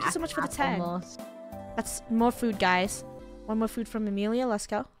Tay, thank you so much for the 10. almost. That's more food, guys. One more food from Amelia. Let's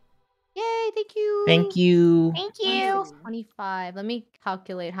go. Yay! Thank you. Thank you. Thank you. 25. Let me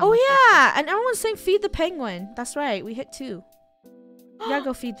calculate how. Oh much yeah, and everyone's saying feed the penguin. That's right, we hit 2. You gotta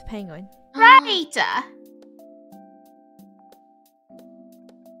go feed the penguin. Right.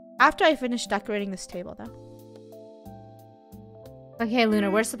 After I finish decorating this table, though. Okay, Luna,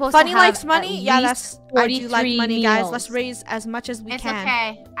 we're supposed Funny to have likes money. at Yeah, least that's. I do like 43 money, guys. meals. Let's raise as much as we It's can.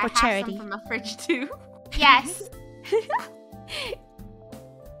 okay. I For have charity. some from the fridge too. Yes.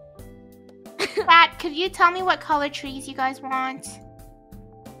 Pat, could you tell me what color trees you guys want?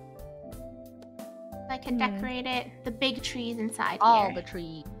 I can decorate it. The big trees inside all here. the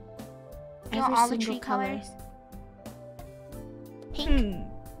trees. You want Every all the single tree color. colors? Pink, Hmm.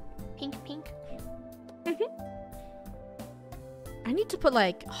 pink. I need to put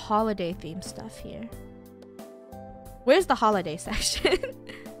like holiday themed stuff here. Where's the holiday section?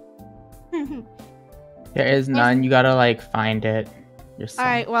 There is none. You gotta like find it. You're All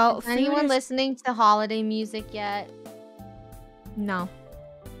right. Well, Is anyone listening to holiday music yet? No.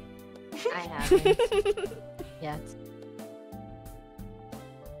 I haven't yet.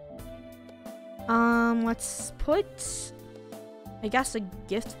 Let's put, I guess, a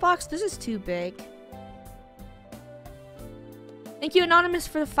gift box. This is too big. Thank you, Anonymous,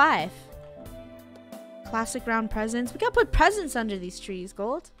 for the 5. Classic round presents. We gotta put presents under these trees,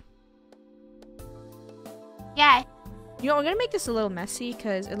 Gold. Yeah. You know, we're gonna make this a little messy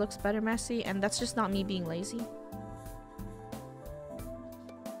because it looks better messy, and that's just not me being lazy.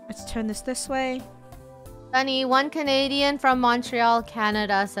 Let's turn this way. Sunny, one Canadian from Montreal,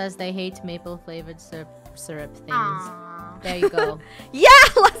 Canada says they hate maple flavored syrup things. Aww. There you go. Yeah,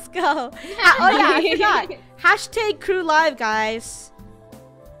 let's go. Oh yeah, I forgot. Hashtag KREW Live, guys.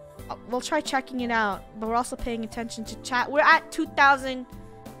 We'll try checking it out, but we're also paying attention to chat. We're at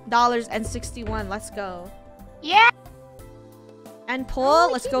 $2,000.61. Let's go. Yeah. And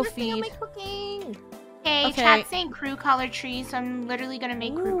poll. Let's go feed. Okay, chat's saying crew color trees, so I'm literally gonna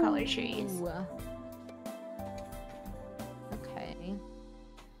make crew color trees. Okay.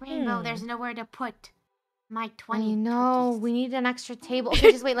 Rainbow, there's nowhere to put my 20. I know. We need an extra table.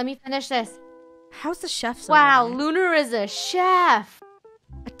 Okay, just wait. Let me finish this. How's the chef? Wow, Lunar is a chef.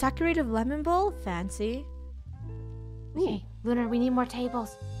 A decorative lemon bowl? Fancy. Okay, Lunar, we need more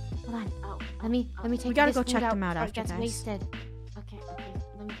tables. Hold on. Oh, let me take. We gotta this go food check out them out before after, it gets guys. wasted. Okay.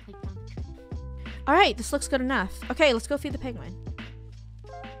 Let me take down. All right, this looks good enough. Okay, let's go feed the penguin.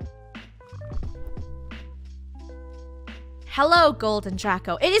 Hello, Golden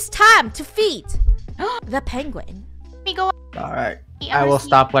Draco. It is time to feed the penguin. Let me go. All right. I will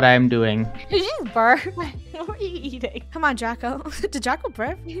stop what I'm doing. Did you burp? What were you eating? Come on, Draco. Did Draco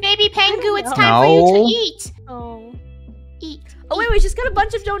burp? Baby Pengu, it's time for you to eat. Oh. Eat. Oh wait, we just got a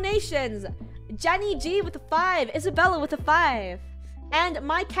bunch of donations. Jenny G with a 5, Isabella with a 5, and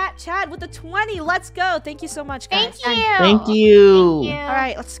my cat Chad with a 20. Let's go. Thank you so much, guys. Thank you. Thank you. Thank you. All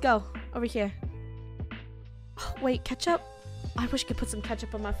right, let's go over here. Oh, wait, ketchup. I wish I could put some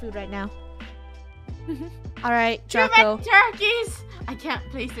ketchup on my food right now. All right, Draco. Too many turkeys. I can't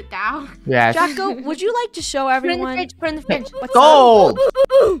place it down. Yes. Draco, would you like to show everyone? Put in the fridge. What's Gold.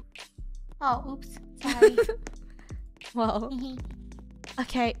 Oh, oops. Sorry. Whoa.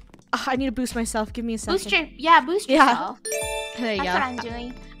 Okay. I need to boost myself. Give me a second. Boost yourself. There you That's go. what I'm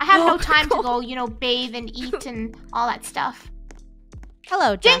doing. I have no time to cool. go, bathe and eat and all that stuff.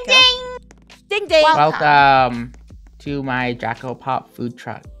 Hello, Ding Draco. ding! Ding ding. Welcome to my Draco Pop food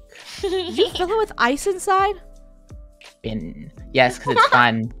truck. Did you fill it with ice inside? Bin. Yes, because it's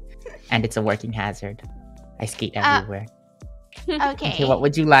fun and it's a working hazard. I skate everywhere. Okay. Okay, what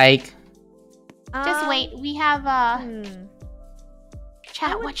would you like? Just wait. We have Hmm.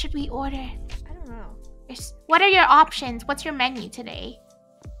 chat. What should we order? I don't know. What are your options? What's your menu today?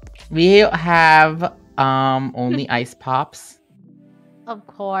 We have only ice pops. Of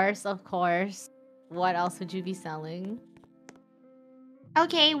course. What else would you be selling?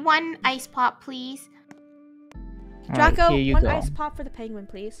 Okay, 1 ice pop, please. Draco, Alright, here you 1 go. ice pop for the penguin,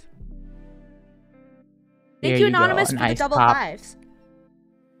 please. Here Thank you, you go, Anonymous, an for the ice double pop. 5s.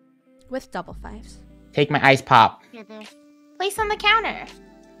 With double 5s. Take my ice pop. Here, there. Place on the counter.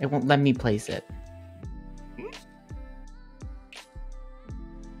 It won't let me place it.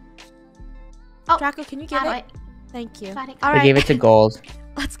 Oh, Draco, can you give got it? Thank you. Got it. All I right, gave it to Gold.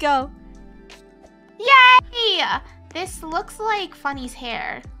 let's go. Yay! This looks like Funny's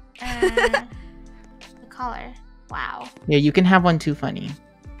hair. The color. Wow. Yeah, you can have one too, Funny.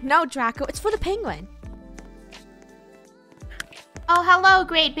 No, Draco, it's for the penguin. Oh, hello,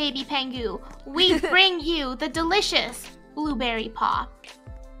 great baby Pengu. We bring you the delicious blueberry pop.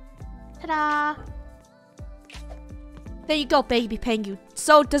 Ta-da! There you go, baby penguin.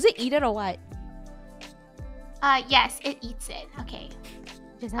 So, does it eat it or what? Yes, it eats it. Okay.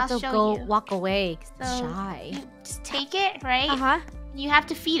 Just have I'll to show go you. walk away 'cause it's So, shy. You just take it, right? Uh-huh. You have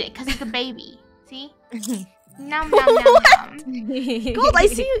to feed it because it's a baby. See? Nom nom nom nom. Gold, I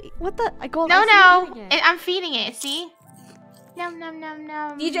see you. What the? Gold, No, I see no. you eating it. I'm feeding it. See? Nom nom nom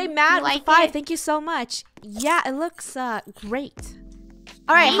nom. DJ Mad You with like 5, it? thank you so much. Yeah, it looks great.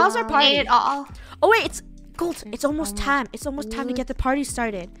 All right, how's our Ate party? it all. Oh wait, it's Gold. It's almost time. It's almost time to get the party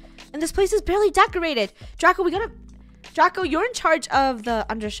started. And this place is barely decorated. Draco, Draco, you're in charge of the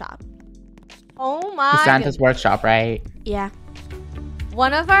undershop. Oh The my. Santa's workshop, right? Yeah.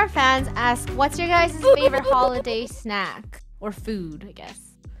 One of our fans asked, "What's your guys' favorite holiday snack or food?" I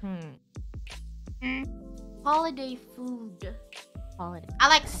guess. Holiday food. Holiday. I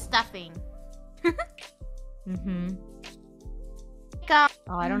like stuffing. Mm-hmm.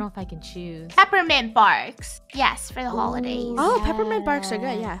 Oh, I don't know if I can choose. peppermint barks. Yes, for the holidays. Oh, peppermint barks are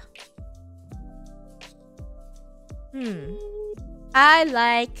good, yeah. I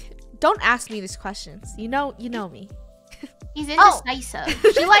like... Don't ask me these questions. You know me. He's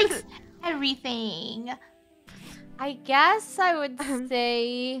indecisive. She likes everything. I guess I would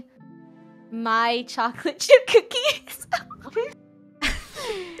say my chocolate chip cookies.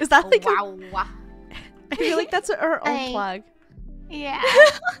 Is that like wow. I feel like that's her own plug. Yeah.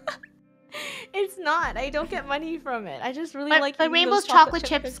 It's not. I don't get money from it. I just really like But eating Rainbow's those chocolate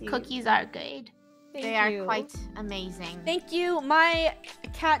chips cookies are good. They are quite amazing. Thank you, my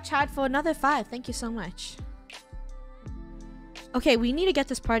cat Chad, for another 5. Thank you so much. Okay, we need to get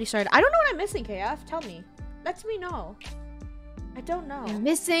this party started. I don't know what I'm missing, KF. Tell me. Let me know. I don't know. You're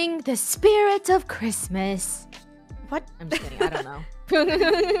missing the spirit of Christmas. What? I'm just kidding. I don't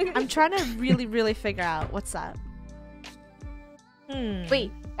know. I'm trying to really figure out what's up.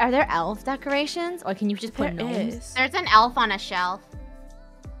 Wait, are there elf decorations, or can you just put gnomes? Is. There's an elf on a shelf.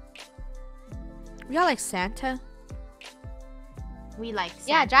 We got like Santa. We like Santa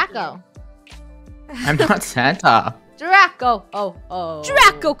Yeah, Draco. I'm not Santa. Draco. Oh.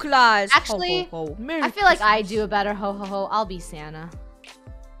 Draco Claus. Actually, Ho, ho, ho. Merry I feel like Christmas. I do a better ho ho ho. I'll be Santa.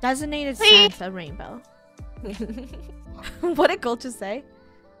 Designated Please. Santa Rainbow. What did Gold just say?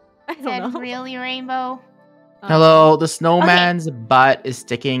 I Said don't know. really, Rainbow? Hello, the snowman's butt is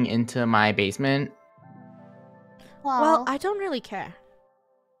sticking into my basement. Well, I don't really care.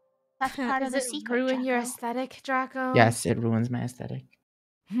 that's part of Does the it secret. ruin your Draco. aesthetic, Draco? Yes, it ruins my aesthetic.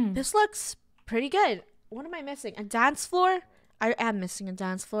 This looks pretty good. What am I missing? A dance floor? I am missing a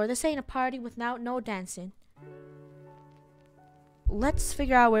dance floor. This ain't a party without no dancing. Let's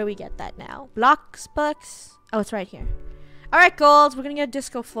figure out where we get that now. Bloxburg. Oh, it's right here. All right, Golds. We're gonna get a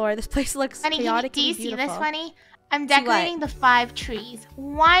disco floor. This place looks Funny, chaotic. do you and see beautiful. this, Funny? I'm See what? decorating the 5 trees.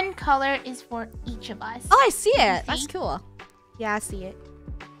 One color is for each of us. Oh, I see it. See? That's cool. Yeah, I see it.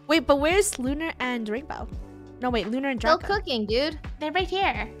 Wait, but where's Lunar and Rainbow? No, wait, Lunar and Still Draco. cooking, dude. They're right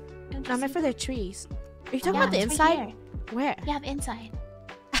here. Don't No, you I meant see? for their trees. Are you talking Yeah, about the it's inside? right Where? here. Yeah, the inside.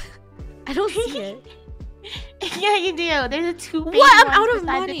 I don't see it. Yeah, you do. There's a 2 baby What? I'm ones out of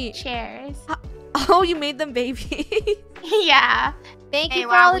beside money. The chairs. Oh, you made them baby. Yeah. Thank Hey, you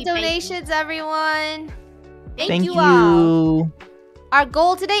for wow, all the we thank you. donations, everyone. Thank you all. you. Our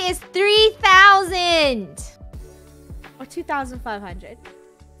goal today is 3,000. Or 2,500.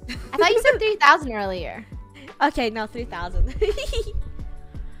 I thought you said 3,000 earlier. Okay, no, 3,000.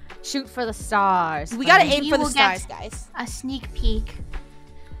 Shoot for the stars. We gotta Funny. aim You for the will get- stars, guys. A sneak peek.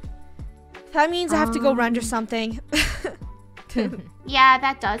 That means I have to go render something. Yeah,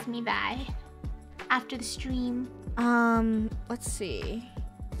 that does me bad. After the stream. Let's see.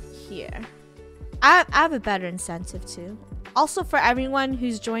 Here. I have a better incentive too. Also for everyone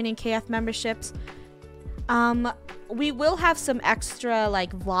who's joining KF memberships, we will have some extra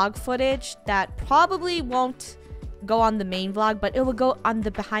like vlog footage that probably won't go on the main vlog, but it will go on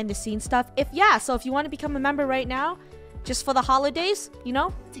the behind the scenes stuff. So if you want to become a member right now, just for the holidays, you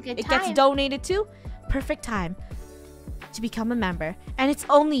know, It's a good it time. gets donated to. Perfect time to become a member. And it's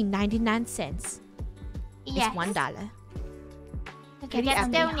only 99 cents. Yes. It's $1. It Kitty gets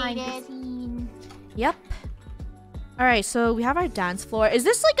Apple. donated. Donated. Yep. Alright, so we have our dance floor. Is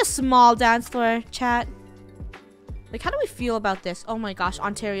this like a small dance floor, chat? Like, how do we feel about this? Oh my gosh,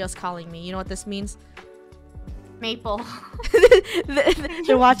 Ontario's calling me. You know what this means? Maple.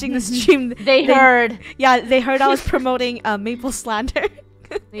 They're watching the stream. They heard. Yeah, they heard I was promoting Maple Slander.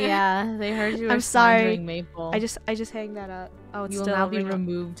 Yeah, they heard you were I'm sorry. slandering Maple. I just hang that up. Oh, it's You will still now be over.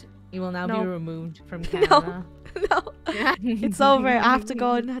 removed. You will now No. be removed from Canada. No, it's over. I have to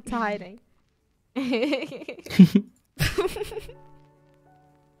go into hiding.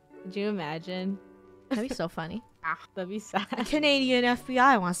 Could you imagine? That'd be so funny. That'd be sad. The Canadian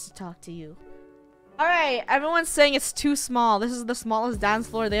FBI wants to talk to you. Alright, everyone's saying it's too small. This is the smallest dance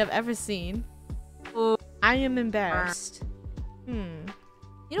floor they have ever seen. I am embarrassed.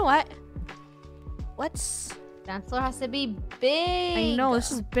 You know what? Let's... Dance floor has to be big. I know,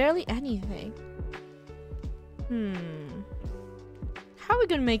 this is barely anything. How are we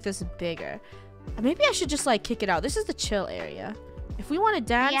gonna make this bigger? Maybe I should just like kick it out. This is the chill area. If we want to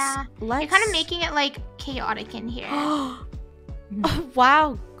dance, Yeah, let's... You're kind of making it like chaotic in here. Oh,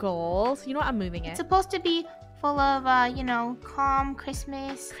 wow, gold. You know what? I'm moving It's it. supposed to be full of, you know, calm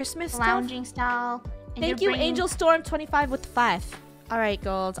Christmas, Christmas stuff. lounging style. and Thank you're you, bringing- Angel Storm 25 with 5. All right,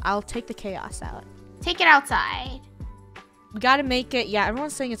 gold. I'll take the chaos out. Take it outside. We gotta make it. Yeah,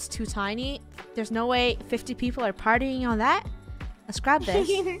 everyone's saying it's too tiny. There's no way 50 people are partying on that. Let's grab this.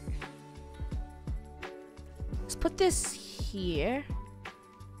 Let's put this here.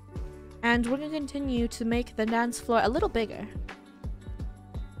 And we're gonna continue to make the dance floor a little bigger.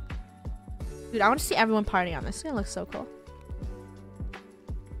 Dude, I want to see everyone party on this. It's gonna look so cool.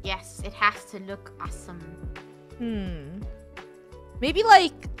 Yes, it has to look awesome. Maybe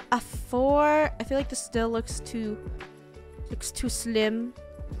like a 4. I feel like this still looks too slim.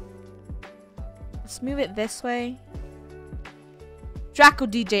 Let's move it this way. Draco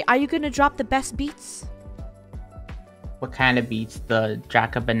DJ, are you gonna drop the best beats? What kind of beats? The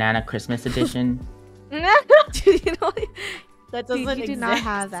Draca Banana Christmas edition? You know, That dude, doesn't you do exist. not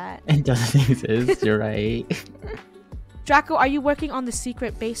have that. It doesn't exist. You're right. Draco, are you working on the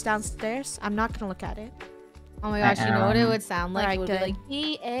secret base downstairs? I'm not gonna look at it. Oh my gosh, you know what it am. would sound like? Alright, It would good.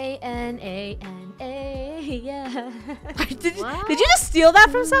 be like Banana, yeah. did you just steal that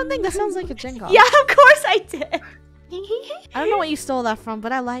from something? That sounds like a jingle. Yeah, of course I did. I don't know what you stole that from,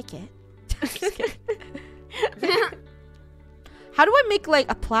 but I like it. How do I make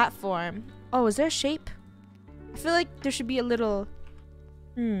like a platform? Oh, is there a shape? I feel like there should be a little.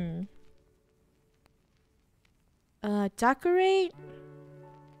 Decorate.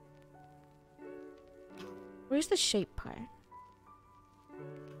 Where's the shape part?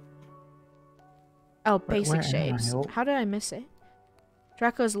 Oh, basic where am I? shapes. Oh. How did I miss it?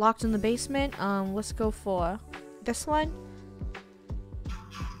 Draco is locked in the basement. Let's go for this one.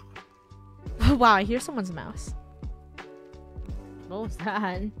 Wow, I hear someone's mouse. What was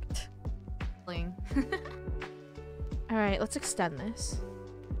that? Alright, let's extend this.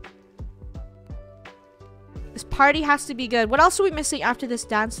 This party has to be good. What else are we missing after this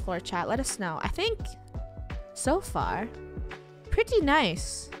dance floor, chat? Let us know. I think, so far, pretty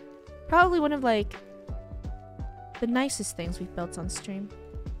nice. Probably one of, like, the nicest things we've built on stream.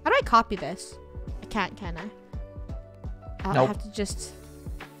 How do I copy this? I can't, can I? I Nope. have to just...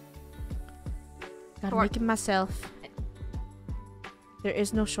 Gotta make it myself. There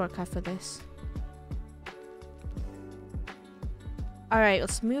is no shortcut for this. Alright,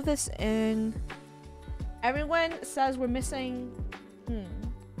 let's move this in. Everyone says we're missing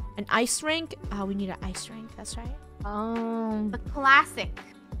an ice rink. Oh, we need an ice rink. That's right. The classic.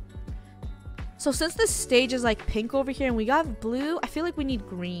 So since this stage is like pink over here and we got blue, I feel like we need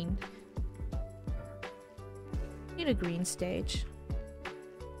green. Need a green stage.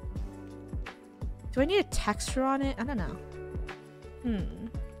 Do I need a texture on it? I don't know.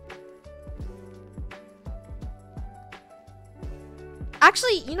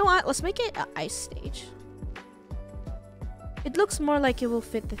 Actually, you know what? Let's make it an ice stage. It looks more like it will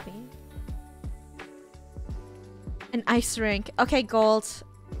fit the theme. An ice rink. Okay, Gold.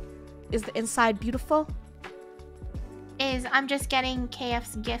 Is the inside beautiful? I'm just getting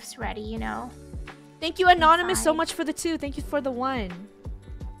KF's gifts ready, you know. Thank you, Anonymous, so Inside. much for the 2. Thank you for the 1.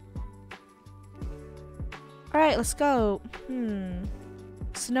 Alright, let's go.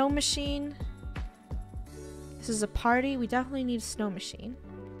 Snow machine. This is a party. We definitely need a snow machine.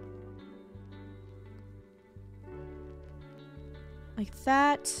 Like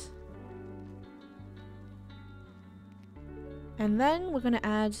that. And then we're gonna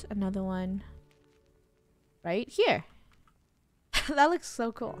add another one right here. That looks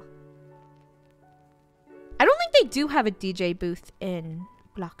so cool. I don't think they do have a DJ booth in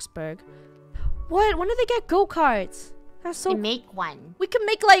Bloxburg. What? When do they get go-karts? That's so... They make one. We can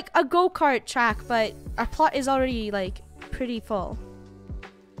make like a go-kart track, but our plot is already like pretty full.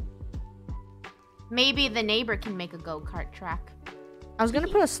 Maybe the neighbor can make a go-kart track. I was gonna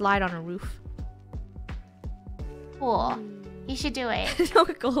put a slide on a roof. Cool. You should do it. No,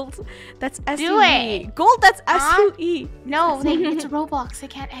 Gold. That's S-U-E. Do it. Gold, that's Huh? S-U-E. No, it's Roblox. They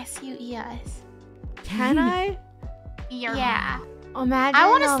can't SUE us. Can I? Yeah. Imagine. I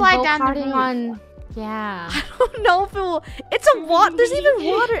wanna slide down the go-karting roof. on. Yeah. I don't know if it will. It's a water. There's even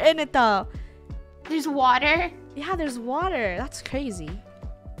water in it though. There's water. Yeah, there's water. That's crazy.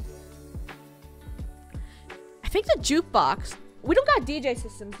 I think the jukebox. We don't got DJ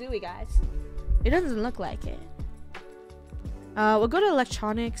systems, do we, guys? It doesn't look like it. We'll go to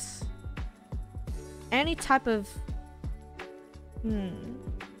electronics. Any type of...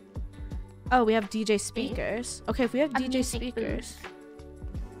 Oh, we have DJ speakers. Okay, if we have A DJ music speakers...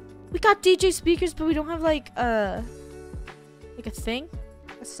 We got DJ speakers, but we don't have, like a thing?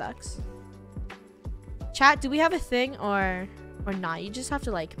 That sucks. Chat, do we have a thing or not? You just have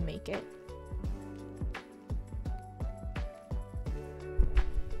to, like, make it.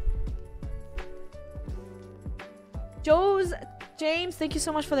 James, thank you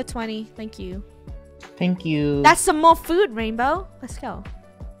so much for the 20. Thank you. Thank you. That's some more food, Rainbow. Let's go.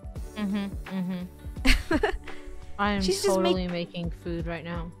 I am She's just totally making food right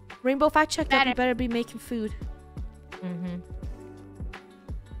now. Rainbow, fact check that. You Better. better be making food.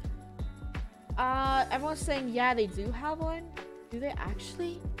 Everyone's saying yeah, they do have one. Do they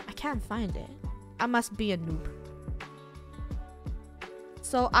actually? I can't find it. I must be a noob.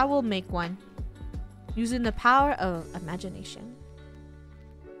 So I will make one using the power of imagination.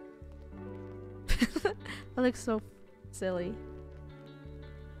 That looks so silly.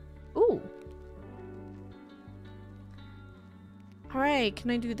 Ooh. Alright,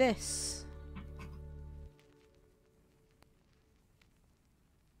 can I do this?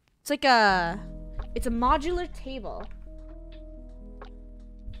 It's like it's a modular table.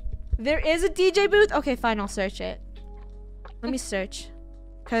 There is a DJ booth? Okay, fine, I'll search it. Let me search.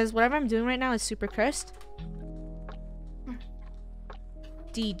 Because whatever I'm doing right now is super cursed.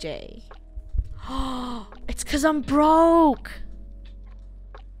 DJ. It's because I'm broke.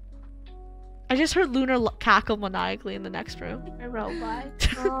 I just heard Lunar cackle maniacally in the next room. A robot.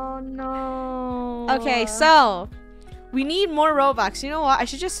 Oh no. Okay, so we need more Robux. You know what? I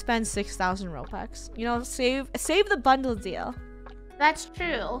should just spend 6,000 Robux. You know, save the bundle deal. That's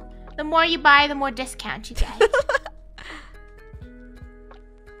true. The more you buy, the more discount you get.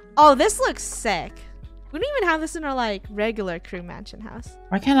 Oh, this looks sick. We don't even have this in our like regular crew mansion house.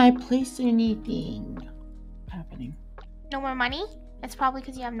 Why can't I place anything? What's happening? No more money? It's probably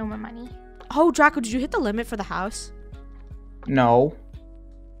because you have no more money. Oh, Draco, did you hit the limit for the house? No.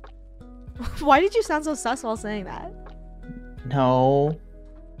 Why did you sound so sus while saying that? No.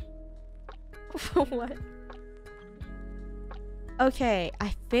 What? Okay,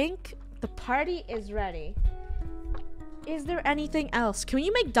 I think the party is ready. Is there anything else? Can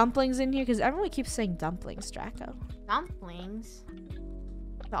you make dumplings in here? Because everyone keeps saying dumplings, Draco. Dumplings?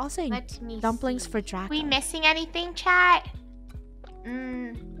 They're all saying Let me dumplings see. for Draco. We missing anything, chat?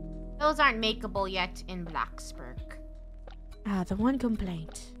 Those aren't makeable yet in Bloxburg. Ah, the one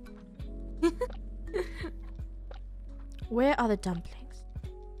complaint. Where are the dumplings?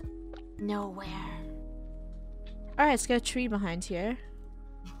 Nowhere. Alright, let's get a tree behind here.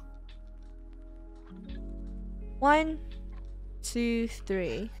 1, 2,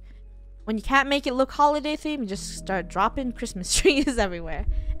 3. When you can't make it look holiday themed, you just start dropping Christmas trees everywhere.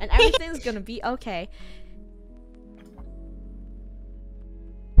 And everything's gonna be okay.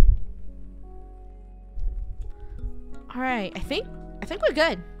 Alright, I think we're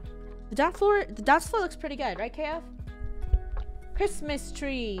good. The dance floor looks pretty good, right, KF? Christmas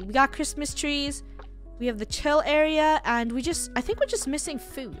tree. We got Christmas trees. We have the chill area, and I think we're just missing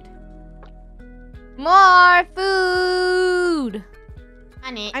food. More food!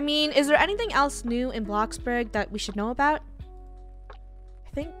 Honey. I mean, is there anything else new in Bloxburg that we should know about? I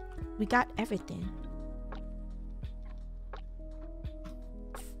think we got everything.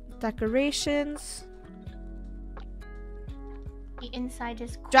 Decorations. The inside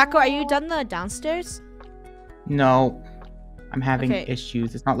is cool. Draco, are you done the downstairs? No. I'm having Okay.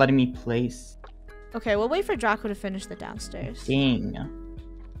 issues. It's not letting me place. Okay, we'll wait for Draco to finish the downstairs. Dang.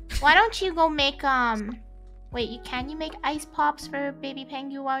 Why don't you go make wait, can you make ice pops for baby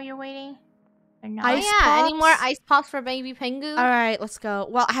Pengu while you're waiting? Or no? Ice Oh yeah, any pops? more ice pops for baby Pengu? All right, let's go.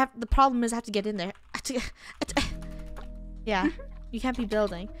 Well, the problem is I have to get in there. Yeah, you can't be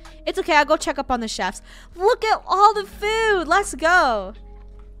building. It's okay, I'll go check up on the chefs. Look at all the food. Let's go.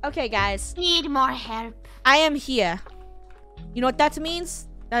 Okay, guys. Need more help. I am here. You know what that means?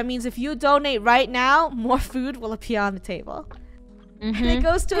 That means if you donate right now, more food will appear on the table. And it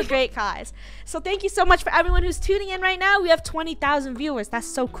goes to a great cause. So thank you so much for everyone who's tuning in right now. We have 20,000 viewers. That's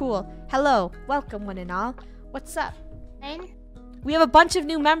so cool. Hello. Welcome, one and all. What's up? And We have a bunch of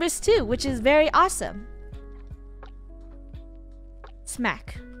new members too, which is very awesome.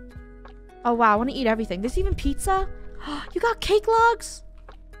 Smack. Oh wow, I want to eat everything. There's even pizza. You got cake logs?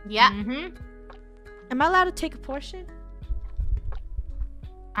 Yeah. Am I allowed to take a portion?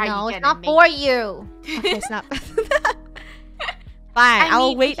 No, it's not for you. Okay, it's not. Fine, I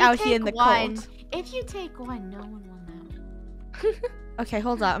will wait out here in the cold. If you take one, no one will know. Okay,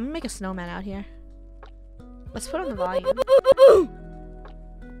 hold up. I'm gonna make a snowman out here. Let's put on the volume.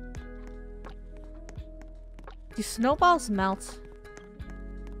 Do snowballs melt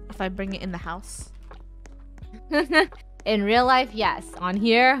if I bring it in the house? In real life, yes. On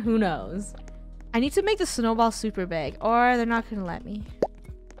here, who knows? I need to make the snowball super big, or they're not gonna let me.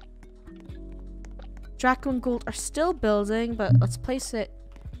 Draco and Gold are still building, but let's place it.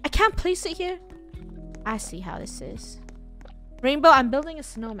 I can't place it here. I see how this is. Rainbow, I'm building a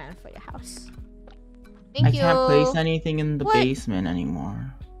snowman for your house. Thank you. I can't place anything in the What? basement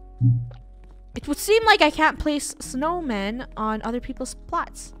anymore. It would seem like I can't place snowmen on other people's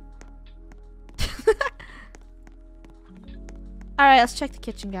plots. Alright, let's check the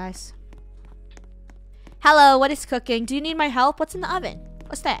kitchen, guys. Hello, what is cooking? Do you need my help? What's in the oven?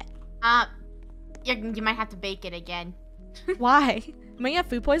 What's that? You might have to bake it again. Why? Am I gonna have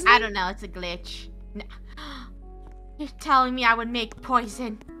food poisoning? I don't know. It's a glitch. No. You're telling me I would make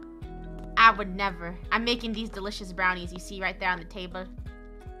poison? I would never. I'm making these delicious brownies you see right there on the table.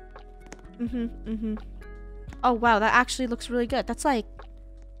 Oh wow, that actually looks really good. That's like...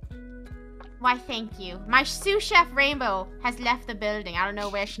 Why, thank you. My sous chef Rainbow has left the building. I don't know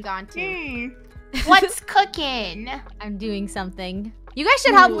where she gone to. What's cooking? I'm doing something. You guys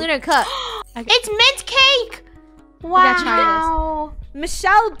should help Lunar cook. It's mint cake! gotta try Wow.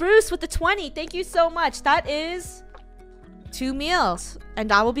 Michelle Bruce with the 20. Thank you so much. That is 2 meals.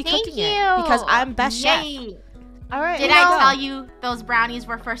 And I will be Thank cooking you. it. Because I'm best chef. Yay. Alright. Did I tell you those brownies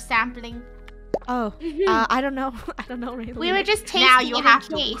were for sampling? Oh, I don't know. I don't know really. We were just tasting Now you it have in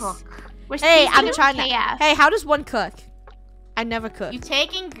to case. cook. We're Hey, tasting I'm it trying in to... KF. Hey, how does one cook? I never cook. You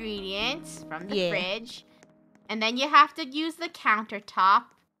take ingredients from the Yeah. fridge, and then you have to use the countertop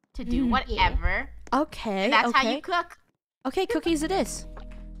to do whatever. Okay, And that's okay. how you cook. Okay, cookies it is.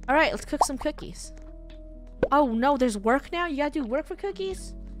 Alright, let's cook some cookies. Oh no, there's work now? You gotta do work for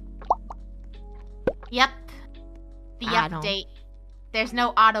cookies? Yep. The I don't- update. There's no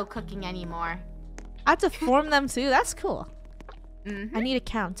auto cooking anymore. I have to form them too? That's cool. Mhm. I need a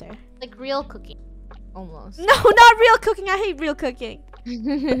counter. Like real cooking. Almost. No, not real cooking. I hate real cooking.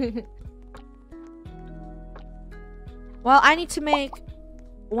 Well, I need to make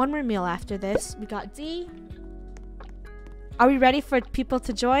one more meal after this. We got D. Are we ready for people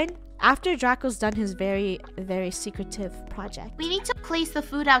to join? After Draco's done his very, very secretive project. We need to place the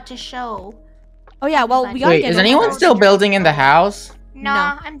food out to show. Oh yeah, well, we gotta Wait, get is it anyone first. still building in the house? No,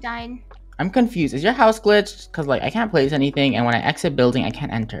 No. I'm done. I'm confused. Is your house glitched? Because, like, I can't place anything, and when I exit building, I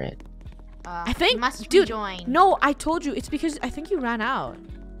can't enter it. I think- you must dude, rejoin. No, I told you. It's because I think you ran out.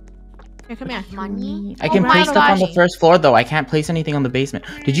 Here, come here. Money? I can Oh my place stuff on the gosh. first floor, though. I can't place anything on the basement.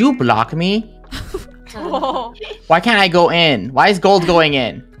 Did you block me? Why can't I go in? Why is gold going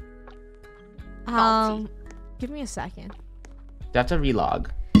in? Give me a second. You have to relog.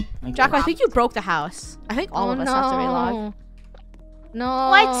 Like, Draco, I think you broke the house. I think all of us have to relog. No.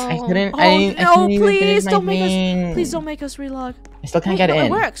 I couldn't. Oh I no, couldn't even please finish my don't make us. thing. Please don't make us relog. I still can't Wait, get no, in.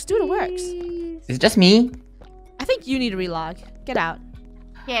 It works, dude. It works. Is it just me? I think you need to relog. Get out.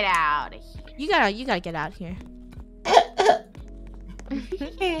 Get out of You gotta get out here.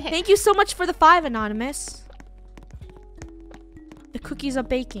 Thank you so much for the 5, Anonymous. The cookies are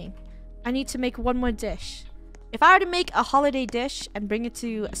baking. I need to make one more dish. If I were to make a holiday dish and bring it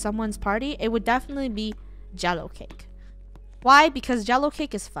to someone's party, it would definitely be Jello cake. Why? Because Jello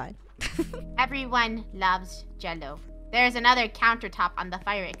cake is fun. Everyone loves Jello. There's another countertop on the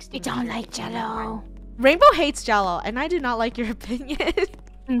fire extinguisher. don't like Jello. Rainbow hates Jello, and I do not like your opinion.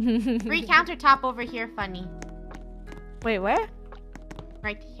 Free countertop over here, funny. Wait, where?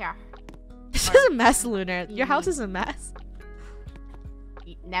 Right here. This is a mess, Lunar. Your house is a mess.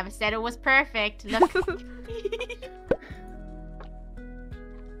 You never said it was perfect. Look.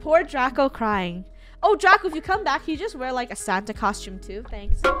 Poor Draco crying. Oh, Draco, if you come back, you just wear like a Santa costume too.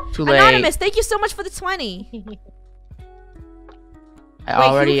 Thanks. Too late. Anonymous, thank you so much for the 20. I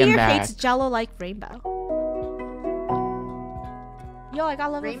already who am here back. hates Jello like Rainbow? Yo, I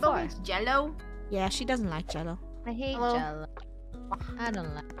got level Rainbow 4. hates Jello. Yeah, she doesn't like Jello. I hate Hello? Jello. I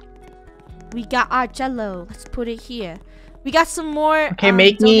don't like. We got our Jello. Let's put it here. We got some more. Okay,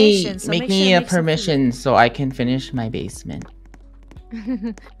 make me donations, so make make me sure a to make some food. permission so I can finish my basement.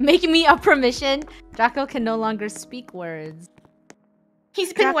 Make me a permission. Draco can no longer speak words.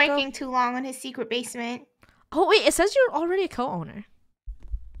 He's been Draco? working too long on his secret basement. Oh wait, it says you're already a co-owner.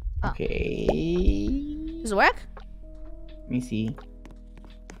 Okay. Does it work? Let me see.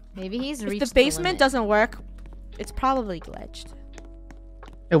 Maybe he's If reached the basement limit. doesn't work, it's probably glitched.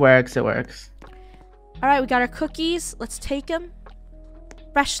 It works. It works. All right, we got our cookies. Let's take them.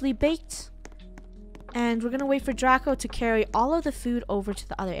 Freshly baked. And we're gonna wait for Draco to carry all of the food over to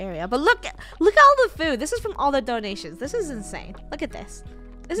the other area. But look at all the food. This is from all the donations. This is insane. Look at this.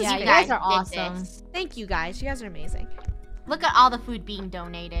 This is Yeah, crazy. you guys are did awesome. this. Thank you guys. You guys are amazing. Look at all the food being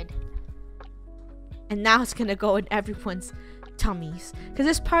donated. And now it's gonna go in everyone's tummies. Cause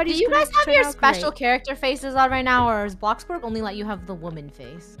this Do party's you gonna guys have turn your out special great. character faces on right now, or does Bloxburg only let you have the woman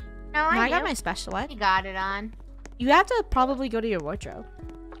face? No, No, I got do. my special one. You got it on. You have to probably go to your wardrobe.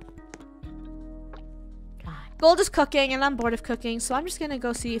 Gold is cooking, and I'm bored of cooking, so I'm just gonna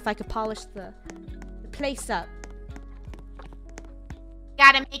go see if I could polish the place up.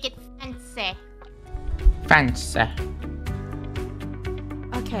 Gotta make it fancy. Fancy.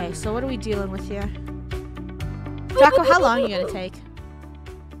 Okay, so what are we dealing with here? Draco, how long are you gonna take?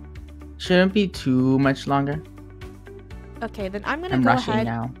 Shouldn't be too much longer. Okay, then I'm gonna I'm go rushing ahead.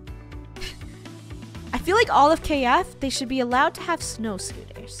 now. feel like all of KF, they should be allowed to have snow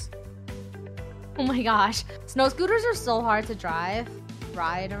scooters. Oh my gosh. Snow scooters are so hard to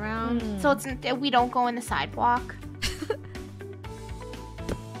ride around. So we don't go in the sidewalk.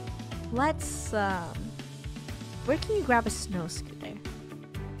 Let's, where can you grab a snow scooter?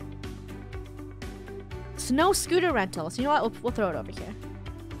 Snow scooter rentals. You know what? We'll throw it over here.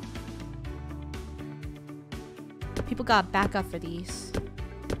 People got backup for these.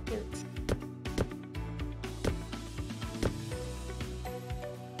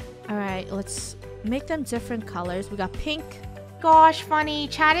 Alright, let's make them different colors. We got pink. Gosh, funny.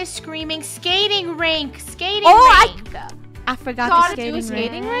 Chat is screaming skating rink. Skating rink. I forgot the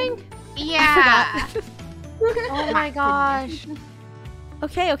skating rink. Yeah. I forgot. Oh my gosh.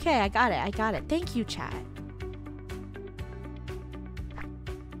 Okay, I got it. Thank you, chat.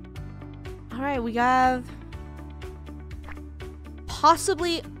 Alright, we have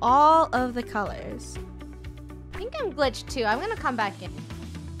possibly all of the colors. I think I'm glitched too. I'm gonna come back in.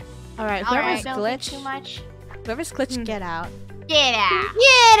 Alright, whoever's glitched, get out. Get out.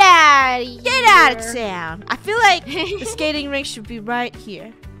 Get out of town. I feel like the skating rink should be right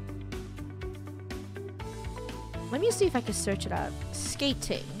here. Let me see if I can search it up.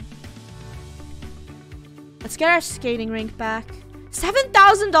 Skating. Let's get our skating rink back.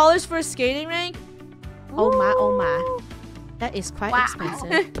 $7,000 for a skating rink? Oh my, oh my. That is quite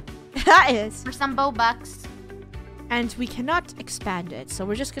expensive. That is. For some bucks. And we cannot expand it, so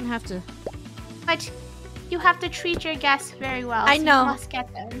we're just gonna have to... But you have to treat your guests very well. I know. You must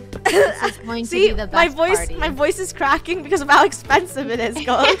get them. This is going to be the best party. My voice is cracking because of how expensive it is,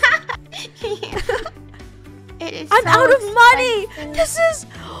 Gold. It is I'm so out of money! expensive. This is...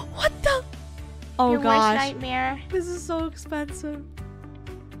 What the... Oh Your gosh. worst nightmare. This is so expensive.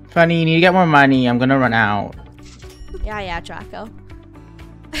 Funny, you need to get more money. I'm gonna run out. Yeah, Draco.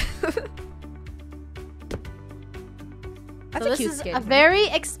 That's So a cute this is skating a rink. very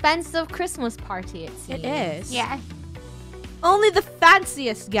expensive Christmas party, it seems. It is. Yeah. Only the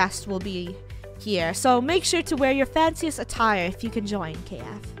fanciest guest will be here, so make sure to wear your fanciest attire if you can join,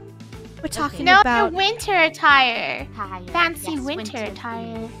 KF. We're talking No, about... the winter attire. Attire. Fancy Yes, winter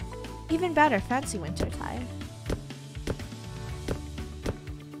attire. Even better, fancy winter attire.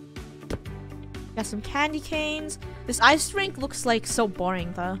 Got some candy canes. This ice rink looks like so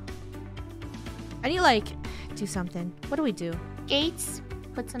boring though. I need like do something. What do we do? Gates.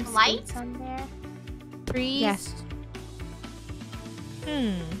 Put some Lights? lights on there. Trees. Yes.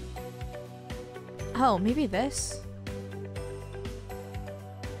 Oh, maybe this.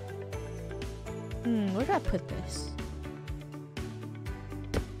 Where do I put this?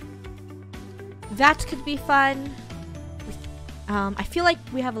 That could be fun. I feel like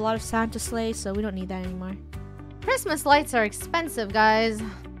we have a lot of Santa sleighs, so we don't need that anymore. Christmas lights are expensive, guys.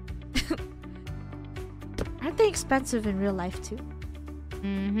 Aren't they expensive in real life too?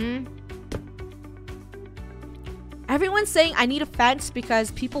 Mm-hmm. Everyone's saying I need a fence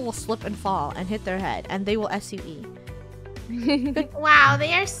because people will slip and fall and hit their head, and they will SUE. Wow,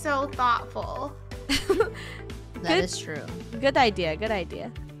 they are so thoughtful. That is true. Good idea, good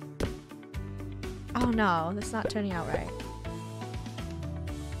idea. Oh no, that's not turning out right.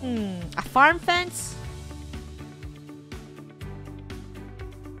 A farm fence?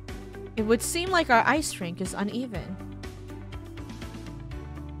 It would seem like our ice rink is uneven.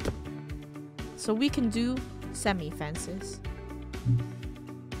 So we can do semi-fences.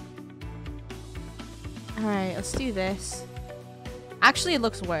 Alright, let's do this. Actually, it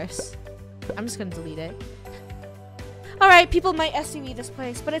looks worse. I'm just gonna delete it. Alright, people might SUE this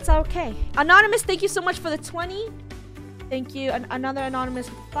place, but it's okay. Anonymous, thank you so much for the 20. Thank you. Another anonymous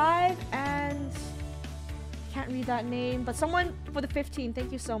with 5, and can't read that name, but someone for the 15.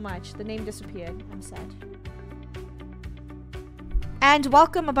 Thank you so much. The name disappeared. I'm sad. And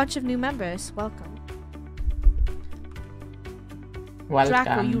welcome a bunch of new members. Welcome. Welcome.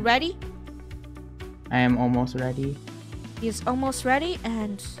 Draco, you ready? I am almost ready. He is almost ready,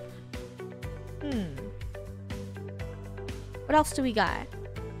 and what else do we got?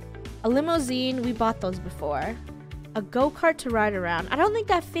 A limousine. We bought those before. A go-kart to ride around. I don't think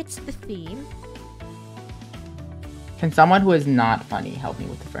that fits the theme. Can someone who is not funny help me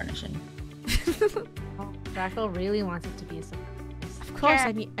with the furnishing? Draco really wants it to be a surprise. Of course,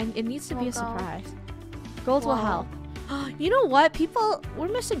 Sure. it needs to be a We'll go. surprise. Gold will help. You know what? We're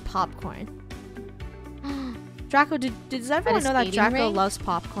missing popcorn. Draco, does everyone know that skating Draco rink? loves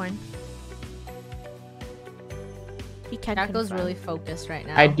popcorn? He can Draco's confirm. really focused right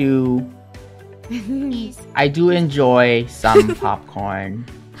now. I do. Please. I do enjoy some popcorn.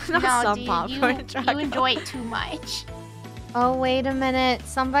 Not No, some dude, popcorn, you Draco. enjoy it too much. Oh, wait a minute.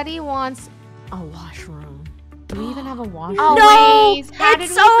 Somebody wants a washroom. Do we even have a washroom? Always. How did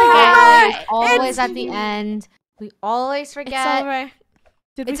we forget? Always at the end. We always forget. It's over.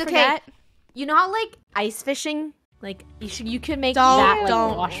 Did we It's okay. forget? You know how like ice fishing? Like you could make Don't- that like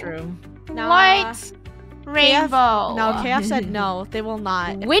don't. a washroom. Nah. What? Rainbow. No, KF said no. They will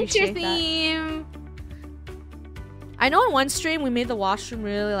not. Winter appreciate that. theme. I know in one stream we made the washroom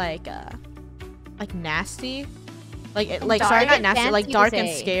really like nasty. Like sorry, not nasty, like Fancy to dark and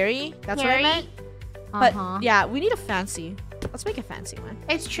say. scary. That's what I Scary? meant. But Uh-huh. yeah, we need a fancy. Let's make a fancy one.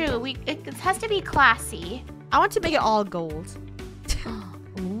 It's true. It has to be classy. I want to make it all gold.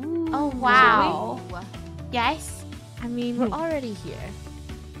 Ooh. Oh wow. Yes. I mean, we're already here.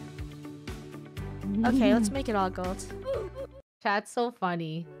 Okay, let's make it all gold. Chat's so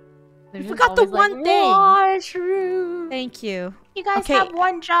funny. You forgot the one thing. Washroom. Thank you. You guys Okay. have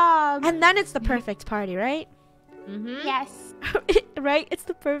one job. And then it's the perfect party, right? Mm-hmm. Yes. Right? It's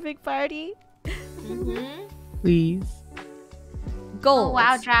the perfect party. Mm-hmm. Please. Gold. Oh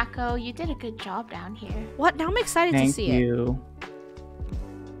wow, Draco, you did a good job down here. What? Now I'm excited to Thank see it. you.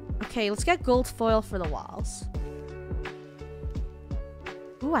 Okay, let's get gold foil for the walls.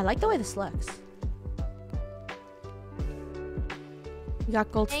 Ooh, I like the way this looks. We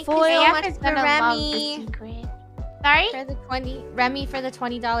got gold Thank you foil. so AF much is for gonna love the Remy. secret. Sorry? For the Remy for the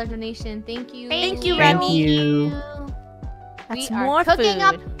 $20 donation. Thank you. Thank you, Thank Remy. you. That's We are more cooking food.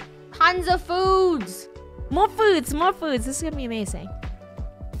 up tons of foods. More foods, more foods. This is gonna be amazing.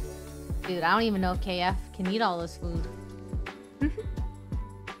 Dude, I don't even know if KF can eat all this food.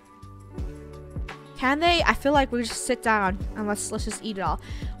 Can they? I feel like we just sit down and let's just eat it all.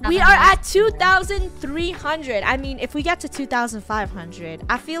 Have We a are nice at 2,300. I mean, if we get to 2,500,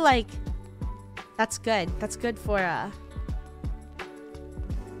 I feel like that's good. That's good for I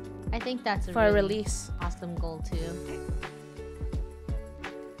think that's a for a really release. awesome goal too.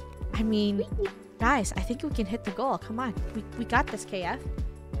 I mean, guys, I think we can hit the goal. Come on, we got this, KF.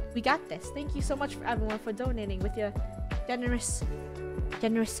 We got this. Thank you so much for everyone for donating with your generous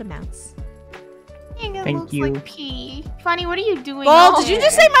amounts. Dang, it Thank looks you. like pee. Funny, what are you doing? Gold, out did you there?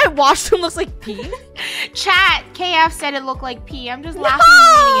 just say my washroom looks like pee? Chat, KF said it looked like pee. I'm just laughing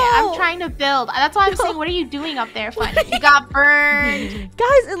and reading it. No! I'm trying to build. That's why I'm saying, what are you doing up there, Funny? You got burned.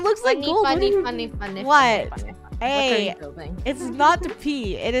 Guys, it looks like Funny, gold. What are you- funny. What? Funny. Hey, What are you building? it's not the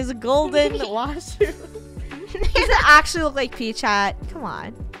pee. It is a golden washroom. Does it actually look like pee, chat? Come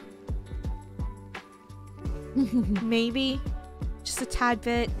on. Maybe. Just a tad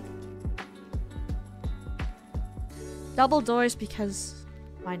bit. Double doors because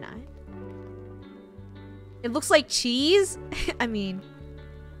why not? It looks like cheese. I mean,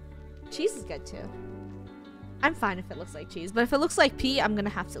 cheese is good too. I'm fine if it looks like cheese, but if it looks like pee, I'm gonna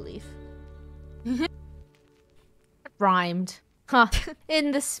have to leave. Rhymed. Huh.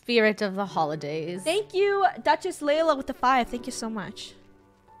 In the spirit of the holidays. Thank you, Duchess Layla with the 5. Thank you so much.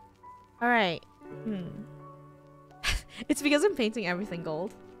 All right. It's because I'm painting everything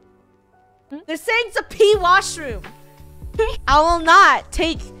gold. They're saying it's a pee washroom. I will not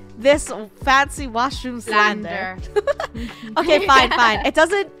take this fancy washroom slander. Okay, fine.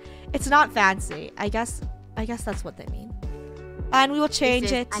 It's not fancy. I guess that's what they mean. And we will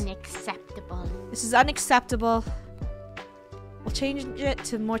change it. Unacceptable. This is unacceptable. We'll change it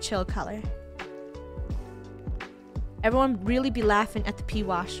to more chill color. Everyone really be laughing at the pee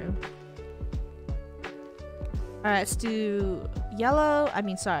washroom. Alright, let's do yellow.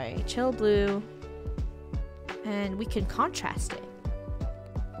 Chill blue. And we can contrast it.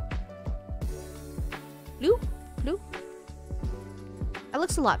 Blue. That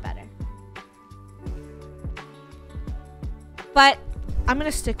looks a lot better. But I'm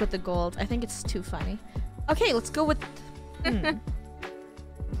gonna stick with the gold. I think it's too funny. Okay, let's go with...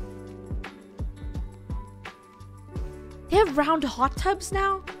 They have round hot tubs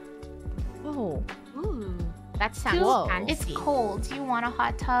now? Whoa. Ooh, that sounds Whoa. fancy. It's cold. Do you want a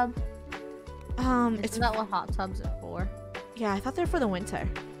hot tub? It's Isn't that what hot tubs are for? yeah, I thought they're for the winter.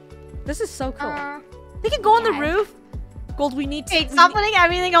 This is so cool. They They can go on the yes. roof. Gold, we need to. Hey, stop putting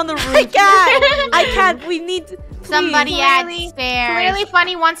everything on the roof. I can't. We need. Please. Somebody at Clearly- stairs. Clearly,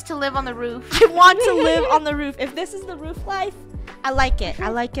 Funny wants to live on the roof. I want to live on the roof. If this is the roof life, I like it. I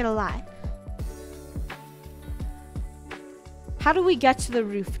like it a lot. How do we get to the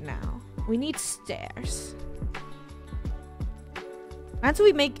roof now? We need stairs. And so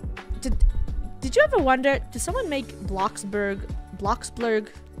we make. Did you ever wonder? Did someone make Bloxburg?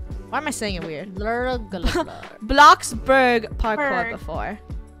 Why am I saying it weird? Bloxburg parkour Berg. before.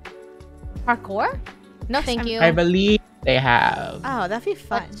 Parkour? No, thank you. I believe they have. Oh, that'd be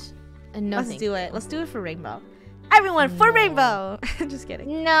fun. No, Let's thank do it. Let's do it for Rainbow. Everyone for Rainbow. Just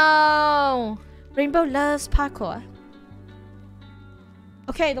kidding. No. Rainbow loves parkour.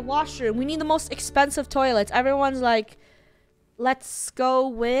 Okay, the washroom. We need the most expensive toilets. Everyone's like, let's go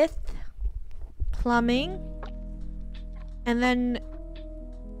with plumbing. And then,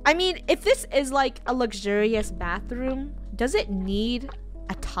 I mean, if this is like a luxurious bathroom, does it need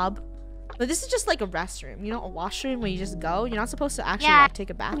a tub? But this is just like a restroom, you know, a washroom where you just go. You're not supposed to actually like, take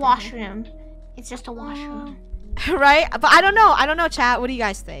a bath. Washroom. It's just a washroom. Right? But I don't know. I don't know, chat. What do you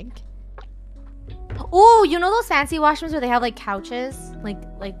guys think? Oh, you know those fancy washrooms where they have like couches? Like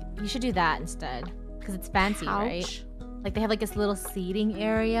you should do that instead. Because it's fancy, right? Like they have like this little seating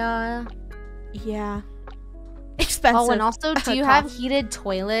area. Yeah. Expensive. Oh, and also, do you have heated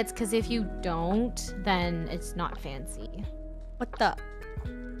toilets? Because if you don't, then it's not fancy. What the?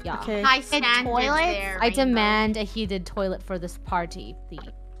 Yeah. Okay. High standards toilets? there, I Rainbow. demand a heated toilet for this party, please.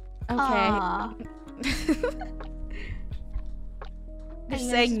 Okay. You're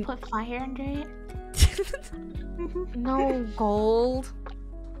saying Just put fire under it. No, Gold.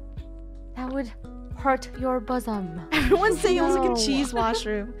 That would hurt your bosom. everyone's saying it was like No. a cheese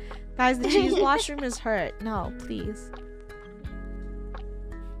washroom. Guys, the cheese washroom is hurt. No, please.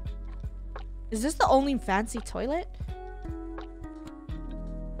 Is this the only fancy toilet?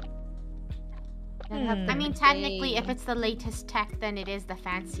 I mean, technically, if it's the latest tech, then it is the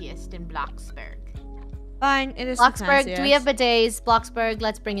fanciest in Bloxburg. Fine, it is the Bloxburg, do we have fanciest. bidets? Bloxburg,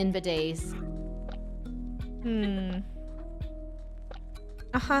 let's bring in bidets.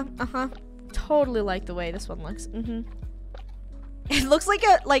 Totally like the way this one looks. It looks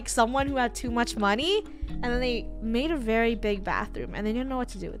like someone who had too much money, and then they made a very big bathroom, and they didn't know what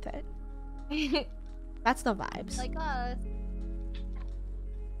to do with it. That's the vibes. Like us.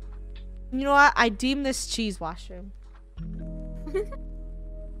 You know what? I deem this cheese washroom.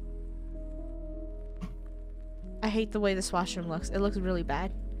 I hate the way this washroom looks. It looks really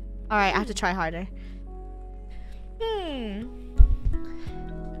bad. Alright, I have to try harder.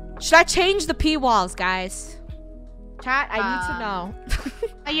 Should I change the P walls, guys? Chat, I need to know.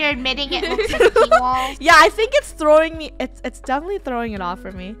 Oh, you're admitting it looks like pee walls? Yeah, I think it's throwing me. It's definitely throwing it off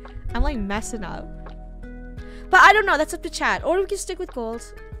for me. I'm like messing up. But I don't know. That's up to chat. Or we can stick with gold.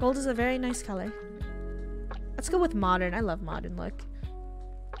 Gold is a very nice color. Let's go with modern. I love modern look.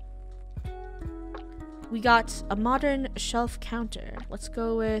 We got a modern shelf counter. Let's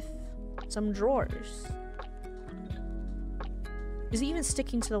go with some drawers. Is it even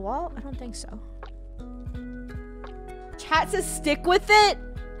sticking to the wall? I don't think so. Chat says stick with it.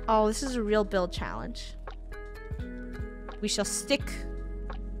 Oh, this is a real build challenge. We shall stick.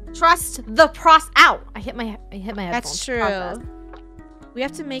 Trust the process. Ow! I hit my headphones. That's true. Process. We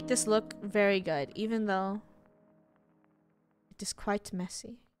have to make this look very good, even though it is quite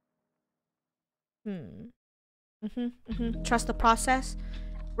messy. Trust the process.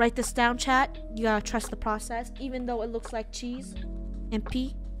 Write this down, chat. You gotta trust the process. Even though it looks like cheese and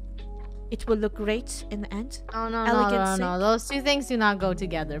pea, it will look great in the end. Oh, no, Elegant no. Those two things do not go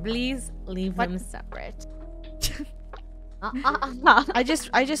together. Please leave What? them separate. I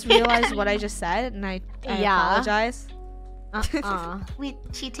just realized what I just said, and I apologize.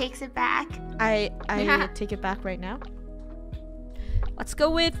 She takes it back. I take it back right now. Let's go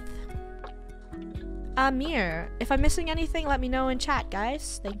with a mirror. If I'm missing anything, let me know in chat,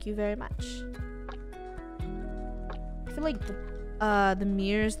 guys. Thank you very much. I feel like the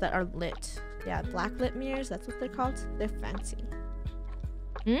mirrors that are lit, yeah, black lit mirrors. That's what they're called. They're fancy.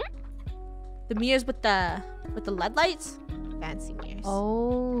 The mirrors with the LED lights, fancy mirrors.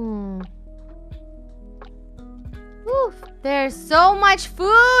 Oh. Whew, there's so much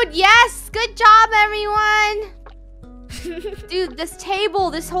food. Yes, good job, everyone. Dude,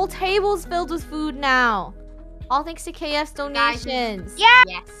 this whole table's filled with food now. All thanks to KF's donations. Yeah.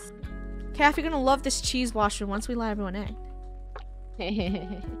 Yes. Calf, you're gonna love this cheese washroom once we let everyone in.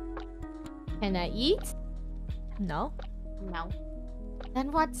 Can I eat? No. No.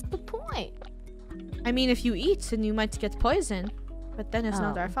 Then what's the point? I mean, if you eat, then you might get poisoned. But then it's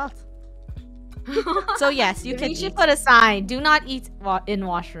not our fault. So yes, you can We should eat. put a sign. Do not eat in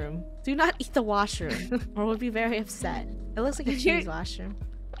washroom. Do not eat the washroom, or we'll be very upset. It looks like a cheese washroom.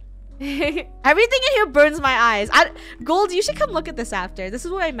 Everything in here burns my eyes. Gold, you should come look at this after. This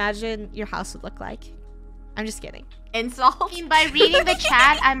is what I imagine your house would look like. I'm just kidding. Insult. I mean, by reading the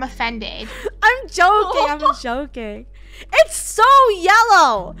chat, I'm offended. I'm joking. I'm joking. It's so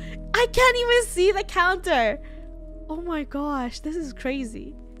yellow. I can't even see the counter. Oh my gosh, this is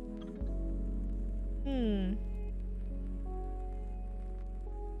crazy.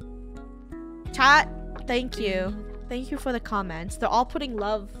 Chat, thank you. Thank you for the comments. They're all putting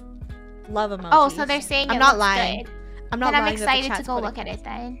love love emojis. Oh, so they're saying I'm it not looks lying. good. I'm not And I'm lying that the excited to chat's go putting look at it. it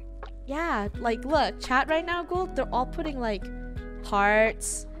then. Yeah, like look, chat right now, Gold. They're all putting like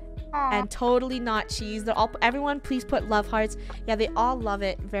hearts Aw. and totally not cheese. They're all. Everyone, please put love hearts. Yeah, they all love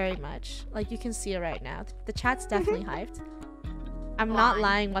it very much. Like you can see it right now. The chat's definitely hyped. I'm not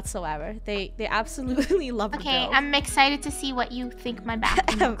lying whatsoever. They absolutely love it. Okay, I'm excited to see what you think my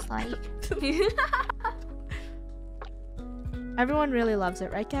bathroom looks like. Everyone really loves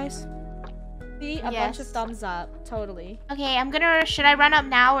it, right, guys? See, a bunch of Yes. thumbs up. Totally. Okay, should I run up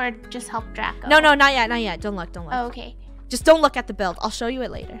now or just help Draco? No, not yet, not yet. Don't look, don't look. Oh, okay. Just don't look at the build. I'll show you it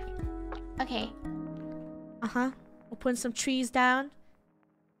later. Okay. We'll put some trees down.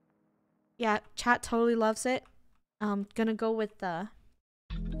 Yeah, chat totally loves it. Gonna go with a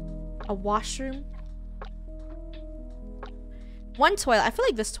washroom. One toilet. I feel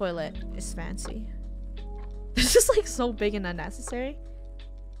like this toilet is fancy. It's just like so big and unnecessary.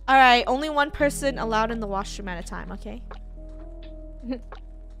 Alright, only one person allowed in the washroom at a time, okay?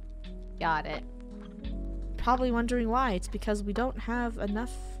 Got it. Probably wondering why. It's because we don't have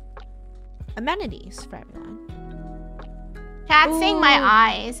enough amenities for everyone. Chat's saying my Ooh.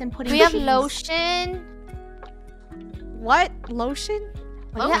 eyes and putting We have cheese. lotion. What? Lotion?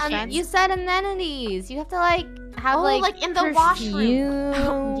 Like Yeah, fancy- you said amenities. You have to like have Oh, like in the washroom.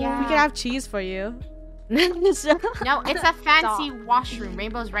 washroom. Yeah. We can have cheese for you. No, it's a fancy washroom.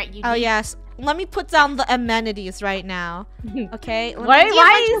 Rainbow's right. You Oh need- yes. Let me put down the amenities right now. Okay? Let Why me-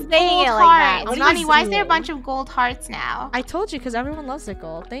 are you saying it like that? Hearts. What are you Nani, why is there a saying? bunch of gold hearts now? I told you because everyone loves their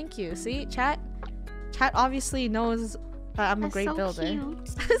gold. Thank you. See, chat obviously knows that I'm a That's great so builder. cute.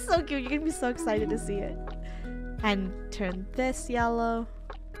 It's so cute. You're gonna be so excited to see it. And turn this yellow.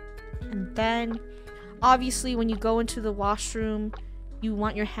 And then, obviously, when you go into the washroom, you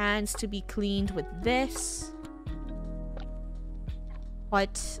want your hands to be cleaned with this.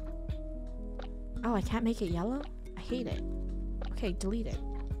 What? Oh, I can't make it yellow? I hate it. Okay, delete it.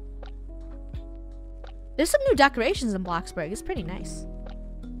 There's some new decorations in Bloxburg. It's pretty nice.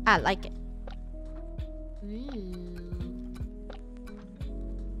 I like it.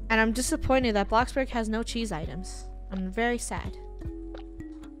 And I'm disappointed that Bloxburg has no cheese items. I'm very sad.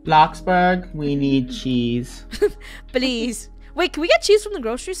 Bloxburg, we need cheese. Please. Wait, can we get cheese from the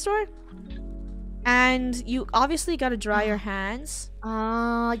grocery store? And you obviously gotta dry your hands.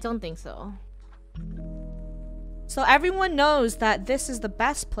 I don't think so. So everyone knows that this is the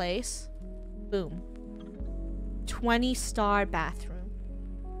best place. Boom. 20-star bathroom.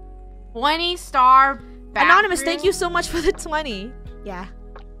 20-star bathroom. Anonymous, thank you so much for the 20. Yeah.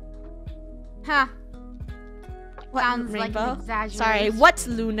 Huh. What, Sounds like Rainbow? an exaggeration. Sorry, what's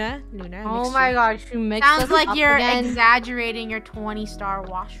Luna? Luna. Oh mixed my you. gosh, you mixed Sounds us like up you're again. exaggerating your 20-star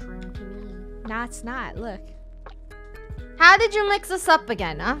washroom to me. Nah, it's not. Look. How did you mix us up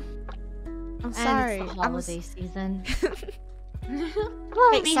again, huh? I'm sorry. And it's the I was- holiday season.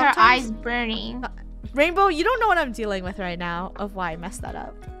 Maybe her sometimes- eyes burning. Rainbow, you don't know what I'm dealing with right now of why I messed that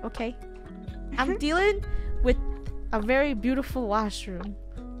up. Okay? I'm dealing with a very beautiful washroom.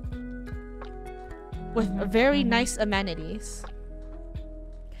 With very nice amenities.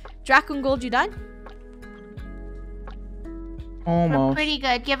 Draco and Gold, you done? We're Almost. pretty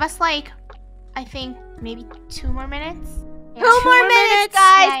good. Give us like, I think maybe 2 more minutes. Yeah. 2 more minutes,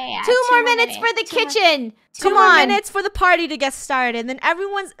 guys! Yeah, 2 more 2 minutes for the 2 more- kitchen! 2 Come more on! minutes for the party to get started. Then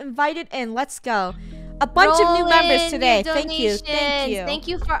everyone's invited in. Let's go. A bunch of new Roll members in today. your Thank you. Thank donations. you. Thank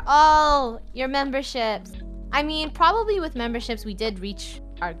you for all your memberships. I mean, probably with memberships, we did reach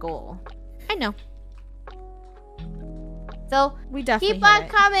our goal. I know. So, We definitely keep on hit it.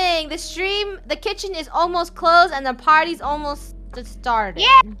 coming. The kitchen is almost closed and the party's almost started.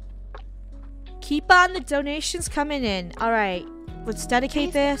 Yeah. Keep on the donations coming in. All right, let's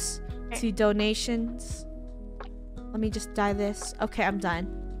dedicate this to donations. Let me just dye this. Okay, I'm done.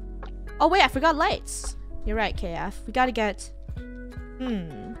 Oh wait, I forgot lights. You're right, KF. We gotta get.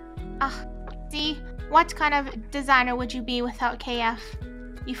 See, what kind of designer would you be without KF?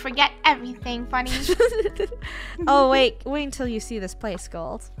 You forget everything, funny. Oh wait until you see this place,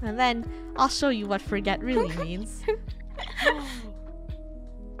 Gold, and then I'll show you what forget really means.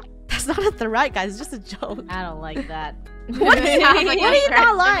 That's not a threat, guys. It's just a joke. I don't like that. What are you, Sounds like what a are you threat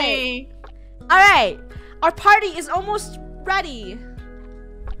not to like? me. All right, our party is almost ready.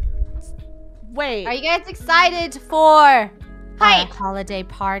 Wait. Are you guys excited for our Hi. holiday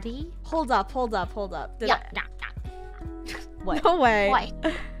party? Hold up. Did Yeah. I- No way.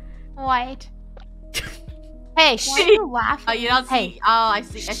 What? What? Hey, Why shh. are you laughing? Oh, you don't see. Hey. Oh, I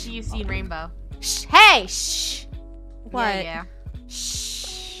see you see rainbow. Shh. Hey, shh. What? Yeah.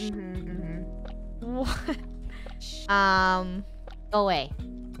 Shh. Mm-hmm. What? Go away.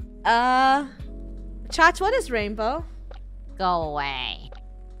 Chat, what is rainbow? Go away.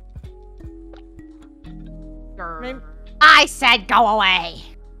 Rain I said go away.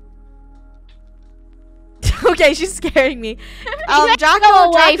 Okay, she's scaring me. Go Draco,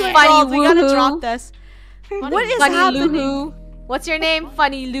 away, Draco, funny Gold, we gotta woohoo. drop this. What is Funny happening? Luhu? What's your name?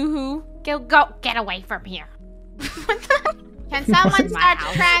 Funny Luhu. Go, get away from here. Can someone start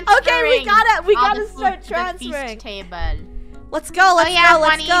transferring? Okay, we all gotta the food start to the transferring. feast table. Let's go, let's yeah, go,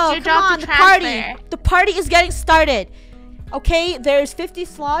 let's Bunny, go. your Come job on, to the party. transfer. The party is getting started. Okay, there's 50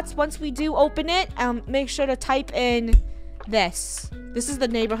 slots. Once we do open it, make sure to type in this. This is the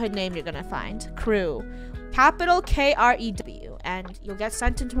neighborhood name you're gonna find. KREW. Capital KREW. And you'll get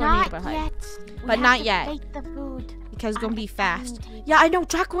sent into our neighborhood. Yet. But We not have to yet. plate the food. Because it's gonna be fast. table. Yeah, I know,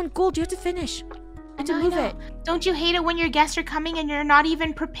 Draco and Gold, you have to finish. You have to move it. Don't you hate it when your guests are coming and you're not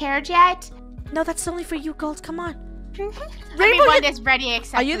even prepared yet? No, that's only for you, Gold. Come on. Everyone is ready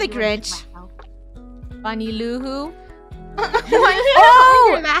except Are you for the Grinch? Funny Luhu.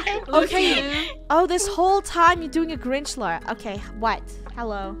 Oh! Okay. Oh, this whole time you're doing a Grinch lore. Okay, what?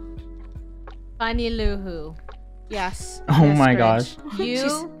 Hello. Funny Luhu. Yes. Oh yes, my Grinch.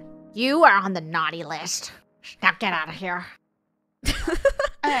 gosh. You are on the naughty list. Now get out of here.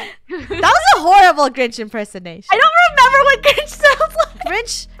 That was a horrible Grinch impersonation. I don't remember what Grinch sounds like.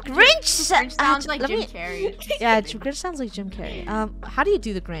 Grinch. Grinch sounds like let Jim me- Carrey. Yeah, Grinch sounds like Jim Carrey. How do you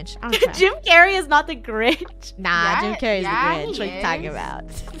do the Grinch? I don't know. Jim Carrey is not the Grinch. Nah, Jim Yeah, Carrey's yeah, the Grinch. he What are you talking is.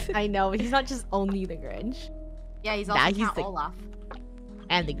 about? I know, but he's not just only the Grinch. Yeah, he's Nah, also he's Count the- Olaf.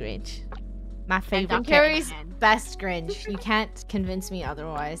 And the Grinch. My favorite. Jim Dr. Carrey's Eggman. best Grinch. You can't convince me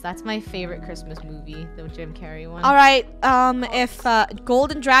otherwise. That's my favorite Christmas movie, the Jim Carrey one. All right. If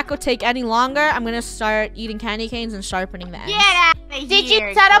Gold and Draco take any longer, I'm gonna start eating candy canes and sharpening the ends. Get out of here. Did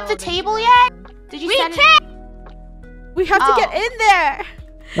you set up the table yet? Did you set it? We have to get in there.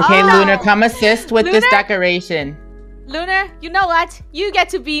 Okay, Oh. Lunar, come assist with this Lunar? decoration. Lunar, you know what? You get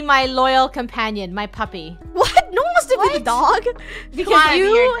to be my loyal companion, my puppy. What? No one wants to be the dog. Because Wanna be you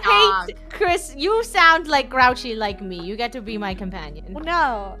your hate Chris. You sound like grouchy like me. You get to be my companion. Well,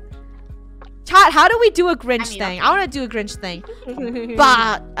 no. Chat, how do we do a Grinch mean, thing? okay. I want to do a Grinch thing.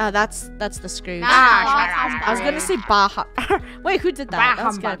 Bah. That's the Scrooge. Nah, I was gonna say bah. Wait, who did that? That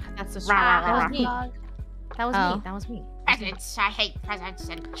was good. That's the That me. That was Oh. me. That was me. Presents. I hate presents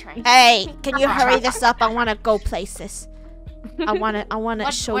and trays. Hey, can you hurry this up? I want to go places. I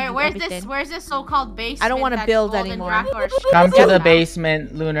wanna show you Where's everything. this? Where's this so-called basement? I don't wanna that build Gold and anymore. Draco are Come to shooting the about?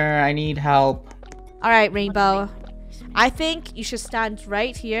 basement, Lunar. I need help. All right, Rainbow. I think you should stand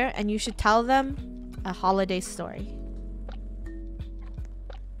right here and you should tell them a holiday story.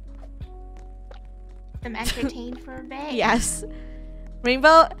 Them entertained for a bit. Yes.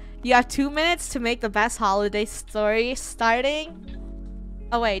 Rainbow, you have 2 minutes to make the best holiday story starting.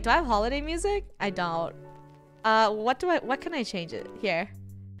 Oh wait, do I have holiday music? I don't. What can I change it? Here.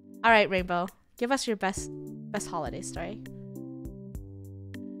 All right, Rainbow. Give us your best holiday story.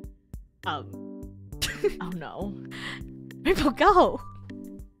 Oh no. Rainbow, go.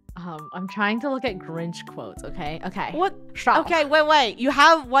 I'm trying to look at Grinch quotes. Okay. Okay. What? Stop. Okay, wait. You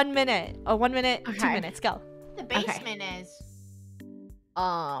have 1 minute. Or 1 minute, 2 Okay. minutes. Go. The basement is.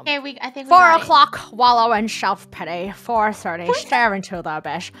 Okay, I think we 4 got it. o'clock, wallow in self-pity. 4:30, stare into the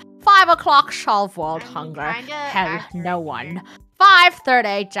abyss. 5 o'clock, solve world hunger. kinda Hell, accurate no here. one.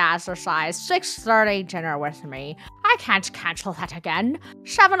 5:30, jazzercise. 6:30, dinner with me. I can't cancel that again.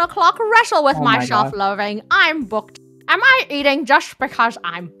 7 o'clock, wrestle with Oh my my self-loathing. I'm booked. Am I eating just because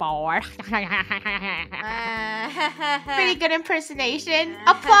I'm bored? Pretty good impersonation.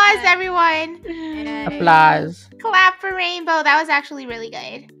 Applause, everyone. Applause. Clap for Rainbow. That was actually really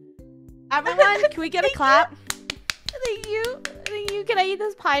good. Everyone, can we get a clap? Thank you. Thank you. Can I eat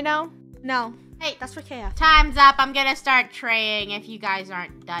this pie now? No. Hey, That's for KF. time's up. I'm gonna start traying if you guys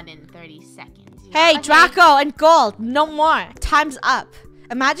aren't done in 30 seconds. Hey, Okay. Draco and Gold, no more. Time's up.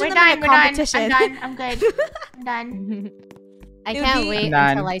 Imagine We're them done. in a We're done. competition. I'm done. I'm good. I'm done. I It'll can't be- wait Done.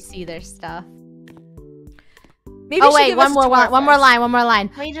 until I see their stuff. Maybe Oh you should wait, give one us more 12 line. One more first. line. One more line.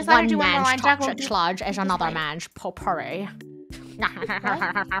 Wait, just let her One do one more man's line. Draco, toxic do- sludge is another wait. man's potpourri.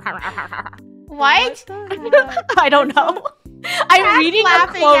 What? I don't know. I'm reading a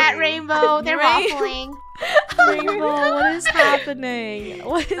laughing quote. at Rainbow. They're Rain- waffling. Rainbow, what is happening?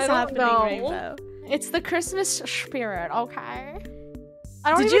 What is I don't happening, know. Rainbow? It's the Christmas spirit, okay? I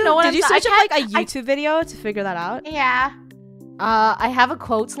don't Did even you know what did you I search up like a can't- YouTube video to figure that out? Yeah. I have a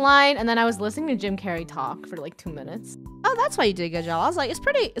quotes line, and then I was listening to Jim Carrey talk for like 2 minutes. Oh, that's why you did a good job. I was like, it's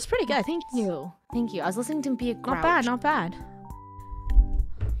pretty good. Thank you. Thank you. I was listening to him be a grouch. Not bad, not bad.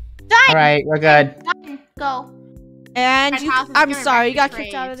 Done. All right, we're good. Done. Go. And My you, house is I'm gonna sorry, you got retrograde.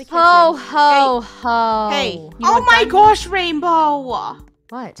 kicked out of the kitchen. Ho ho ho. Hey. You Oh want my done? gosh, Rainbow!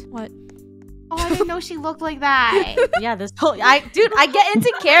 What? What? Oh, I didn't know she looked like that. Yeah, this whole dude, I get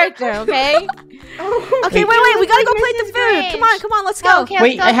into character, okay? Okay, wait, we gotta go plate the food. Come on, let's go. Okay,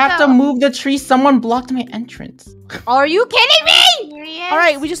 Wait, let's I have to go. move the tree. Someone blocked my entrance. Are you kidding me? Serious? All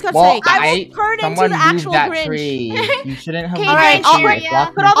right, we just got Well, steak. I will turn into someone the moved actual that Grinch. tree. You shouldn't have Okay, moved Alright, that I'll- tree. It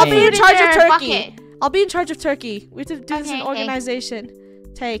blocked put my all the I'll be in food thing. charge of your turkey. bucket. I'll be in charge of turkey. We have to do this in Okay, okay. organization.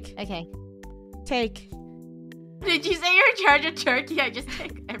 Take. Okay. Did you say you're in charge of turkey? I just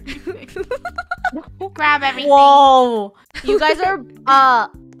take everything. Grab everything. Whoa. You guys are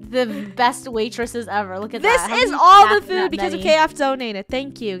the best waitresses ever. Look at This that. How is do you all the stack that food because of many? KF donated.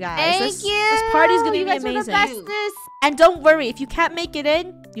 Thank you, guys. Thank This you. party's gonna You be guys are the amazing. bestest. And don't worry, if you can't make it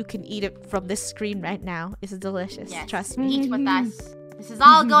in, you can eat it from this screen right now. It's delicious. Yes. Trust me. Eat with us. This is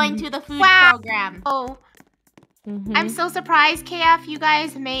all going to the food Wow. program. Oh, Mhm. I'm so surprised, KF. You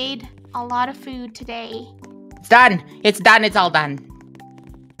guys made a lot of food today. It's done. It's done. It's all done.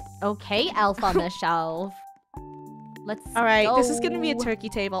 Okay, elf on the shelf. Let's All right, this is gonna be a go. turkey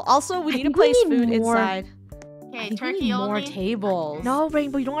table. Also, we I need to think we place need food more- inside. I Okay, think we turkey need more only. tables. No,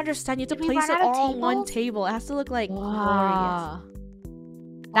 Rainbow, you don't understand. You have to Did we place run it out of all on one tables? table. It has to look like glorious. Wow.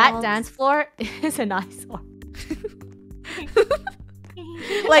 That All- dance floor is an eyesore.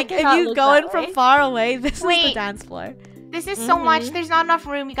 Like I if cannot you look go that in from way. far away, this is the Wait. dance floor. This is so much. Mhm. There's not enough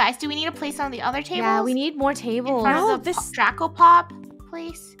room, you guys. Do we need to place on the other tables? Yeah, we need more in tables. front No, of the this- Draco Pop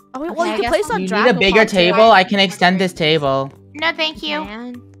place. Oh wait, Okay, well you I can guess place on You Draco need a bigger Pop too. table. I can extend this table. No, thank you.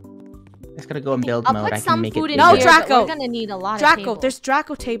 Man. Just gotta go in build I'll mode. put I can some make food it in No, here, bigger. but Draco. we're gonna need a lot of Draco, tables. there's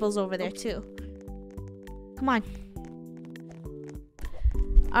Draco tables over there too. Come on.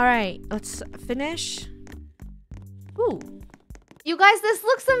 All right, let's finish. Ooh, You guys, this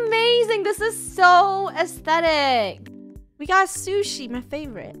looks amazing. This is so aesthetic. we got sushi, my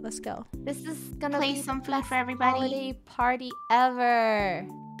favorite. Let's go. This is gonna Place be some the food best for everybody. holiday party ever.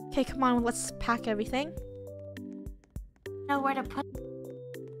 Okay, come on, let's pack everything. Nowhere to put.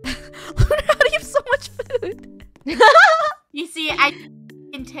 How do you have so much food? You see, I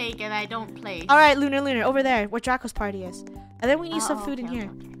can take and I don't place. All right, Lunar, over there, where Draco's party is. And then we need some Oh, food in okay, here.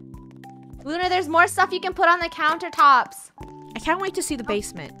 okay. Luna, there's more stuff you can put on the countertops. I can't wait to see the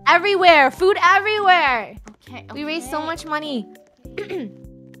basement. Everywhere. Food everywhere. Okay, We raised so okay. much money.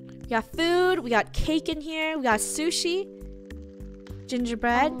 We got food, we got cake in here, we got sushi,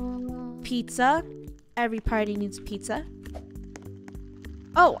 gingerbread, pizza. Every party needs pizza.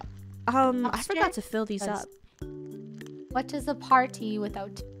 Oh, I forgot to fill these That's- up. What is a party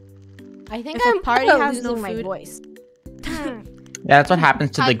without? I think If a I'm party kinda has no losing my food- voice. Yeah, that's what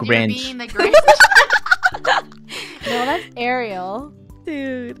happens to the Cut, you're Grinch. being the Grinch. No, that's Ariel.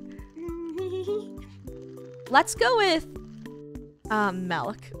 Dude. Let's go with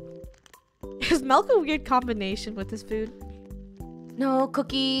milk. Is milk a weird combination with this food? No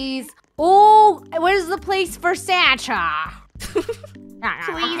cookies. Oh, where's the place for Santa? Please,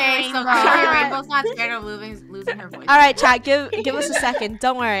 Okay, so Rainbow. sorry, Rainbow's not scared of losing her voice. All right, chat, give us a second.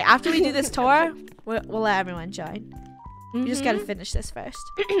 Don't worry. After we do this tour, we'll let everyone join. We just gotta finish this first.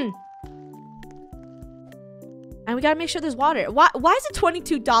 And we gotta make sure there's water. Why is it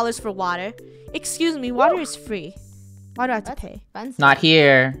 $22 for water? Excuse me, water is free. Why do I have to pay? Expensive. Not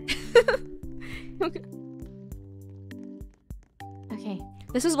here. Okay.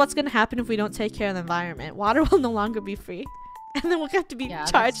 This is what's gonna happen if we don't take care of the environment. Water will no longer be free. And then we'll have to be Yeah,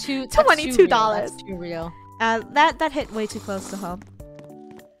 charged that's $22. That's too real. That hit way too close to home.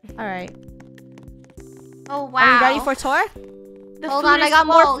 Alright. Oh, wow. Are you ready for tour? The Hold food on, I is got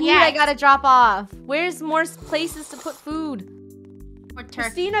more full, food yes. I gotta drop off. Where's more places to put food? For turkey.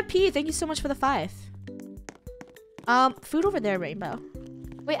 Christina P, thank you so much for the 5. Food over there, Rainbow.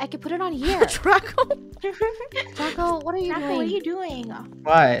 Wait, I could put it on here. Draco. Draco, what are you Draco, doing? what are you doing?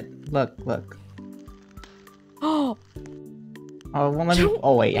 What? Look. Oh, Oh, well, let me.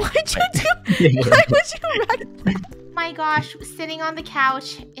 Oh wait. Yeah. why'd you do? Why would you wreck? My gosh, sitting on the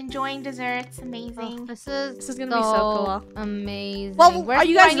couch, enjoying desserts, amazing. This is This is gonna be so cool. amazing. Well, Where are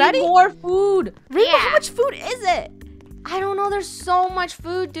you do I guys need ready? More food. Rainbow, Yeah. how much food is it? I don't know. There's so much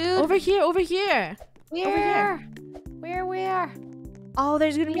food, dude. Over here, over here. Where? Where? Oh,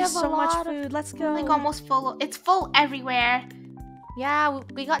 there's gonna We be have so a much lot of food. Let's go. Like almost full. It's full everywhere. Yeah,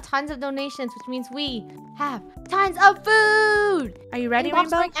 we got tons of donations, which means we have tons of food. Are you ready, in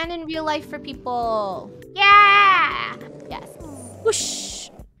Rainbow? Bloxburg and in real life for people. Yeah. Yes. Whoosh.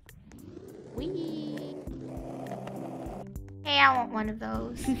 Wee. Hey, I want one of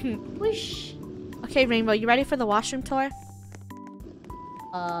those. Whoosh. Okay, Rainbow, you ready for the washroom tour?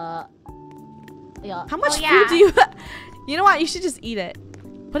 Yeah. How much yeah. food do you? You know what? You should just eat it.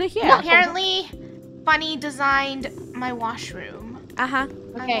 Put it here. Apparently, Funny designed my washroom. Uh-huh.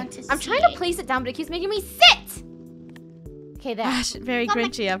 Okay. I'm see trying to it. place it down, but it keeps making me sit. Okay, there. Gosh, very Not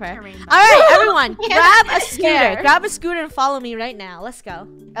grinchy next of her. to rainbow. All right, everyone, Yeah. grab a scooter. Here. Grab a scooter and follow me right now. Let's go.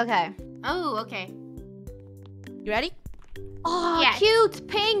 Okay. Oh, okay. You ready? Oh, Yes. cute,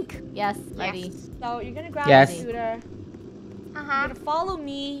 pink. Yes, ready. So you're gonna grab Yes. a scooter. You're Uh-huh. gonna follow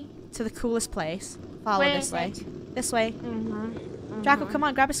me to the coolest place. Follow Where this is way. it? This way. Draco, come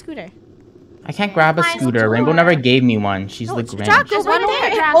on, grab a scooter. I can't grab a Mine's scooter. Rainbow door. never gave me one. She's No, the it's Grinch. Draco. There's Run one there.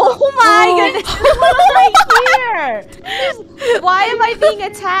 there, Draco. Oh my goodness! Here. Why am I being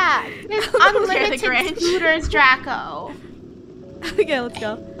attacked? Unlimited Grinch. scooters, Draco. Okay, let's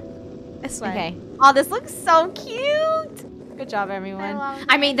go. This way. Okay. Oh, this looks so cute. Good job, everyone. love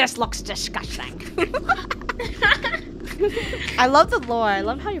I mean, this looks disgusting. I love the lore. I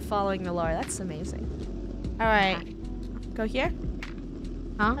love how you're following the lore. That's amazing. All right. Go here.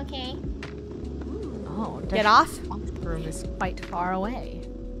 Okay. Oh, Get off. room is quite far away.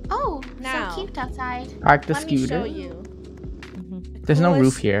 Oh, Now. so cute outside. Park the Let me show scooter. you. There's no Coolest-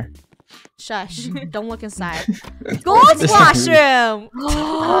 roof here. Shush. Don't look inside. Gold's washroom.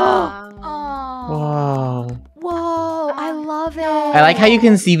 Oh. Whoa. Whoa, I love it. I like how you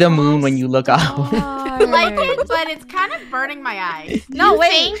can see the moon when you look up. I like it, but it's kind of burning my eyes. No, You wait.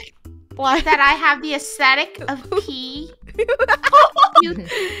 think Why? that I have the aesthetic of pee?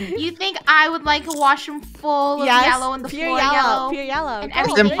 You think I would like a washroom full of yellow and the pure floor yellow. yellow? Pure yellow. And Go. It's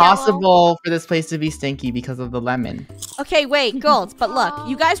everything impossible for this place to be stinky because of the lemon. Okay, wait, Gold. But look,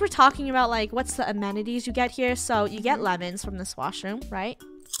 you guys were talking about like what's the amenities you get here. So you get lemons from this washroom, right?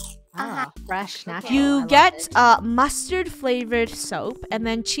 Ah, fresh, natural. You get mustard flavored soap and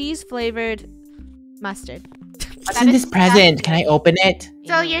then cheese flavored mustard. What's in this present? Can I open it?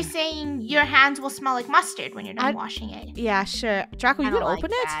 So you're saying your hands will smell like mustard when you're done washing it? Yeah, sure. Draco, you I can don't like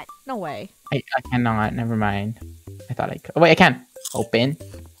open it? that. No way. I cannot. Never mind. I thought I could. Oh, wait, I can. Open.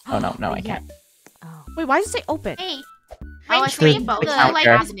 Oh, no, I can't. Wait, why does it say open? Hey, I like Rainbow, rainbow. do you Counter.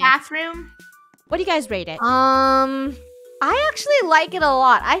 like this bathroom? What do you guys rate it? I actually like it a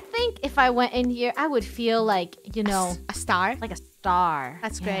lot. I think if I went in here, I would feel like, you know, A star? like a star.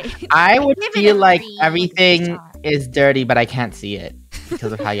 That's Yeah. great. I would Give it feel a like 3. everything is dirty, but I can't see it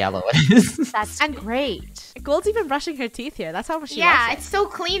because of how yellow it is. That's great. Gold's even brushing her teeth here. That's how much she Yeah, loves it's so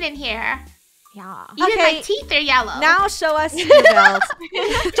clean in here. Yeah. Even Okay. my teeth are yellow. it. Now show us your belt.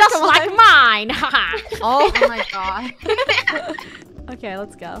 Just like mine. Oh my god. Okay,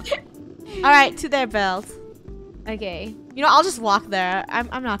 let's go. All right, to their belt. Okay. You know, I'll just walk there.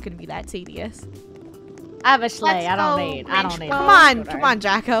 I'm not gonna be that tedious. I have a sleigh. Let's I don't go, need. Grinch Come on, come on,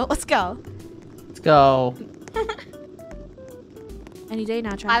 Jacko. Let's go. Let's go. Any day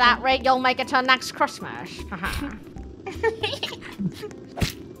now, Jacko. By that rate, you'll make it till next Christmas.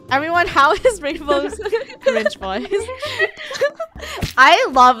 Everyone, how is Rainbow's Grinch voice? I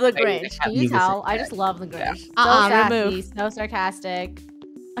love the I Grinch. can't Can you leave this tell? in I there. just love the Grinch. So sassy, remove. so sarcastic.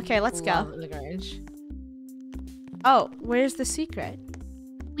 Okay, let's go. Love the Grinch. Oh, where's the secret?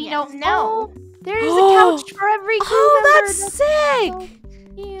 we don't know. There's a couch for every crew Oh, member. that's sick!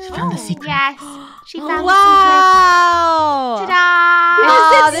 Cute. Found the secret. Yes, she found Wow! the secret. Ta-da!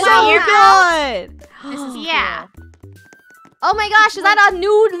 Oh, This is so good! This is Yeah. Oh my gosh, is that a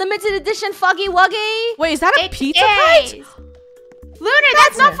new limited edition Fuggy Wuggy? Wait, is that a It pizza is. kite? Lunar,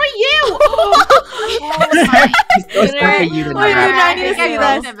 that's not for you! So sorry for you to Wait, not- I need to I see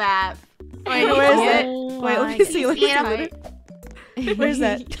wrote this. the map. Wait, where is it? Oh Wait, let my me see. Let me see. Yeah. Lunar. Where's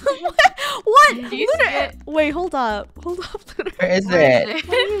that? What? Do you see Lunar. it? Wait, hold up. Hold up, Lunar. Where is Where it?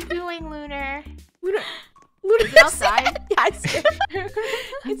 What are you doing, Lunar? Lunar. Lunar. Is it outside? Yeah, I see it.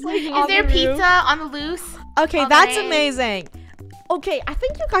 It's like Is on there the roof. pizza on the loose? Okay, on the that's way? amazing. Okay, I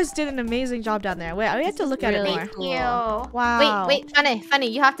think you guys did an amazing job down there. Wait, I have to look at it really more. Thank cool. you. Wow. Wait, funny.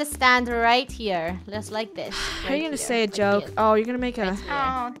 You have to stand right here, just like this. How are right you gonna here, say a like joke? this. Oh, you're gonna make a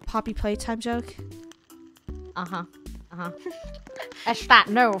Oh, Poppy Playtime joke? It's that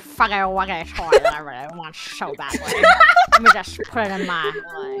new Fuggy Wuggy toy that I really want so badly. Let me just put it in my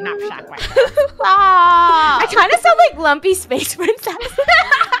knapsack right there. I kind of sound like Lumpy Space Princess.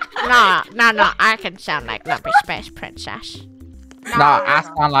 No, I can sound like Lumpy Space Princess. No, I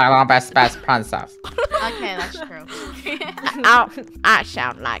sound like the best princess. Okay, that's true. I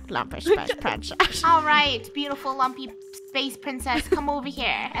sound like Lumpy Space Princess. all right, beautiful lumpy space princess, come over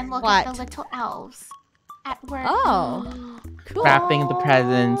here and look What? at the little elves at work. Oh, cool. Wrapping the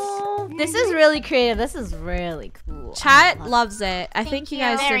presents. This is really creative. This is really cool. Chat I love loves it. I think you you.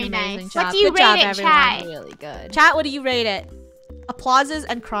 guys did Very an amazing nice. job. What do you Good job, rate it, everyone. chat? it. Really good. Chat, what do you rate it? Applauses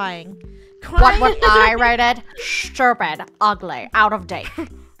and crying. What would I rate it? Stupid, ugly, out of date.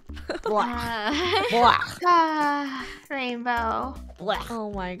 Rainbow.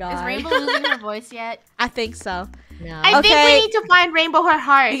 Oh my god. Is Rainbow losing her voice yet? I think so. No. I think we need to find Rainbow her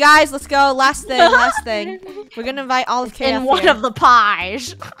heart. You guys, let's go. Last thing. We're gonna invite all of KF in one here. of the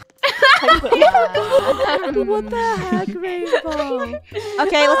pies. What the heck, Rainbow?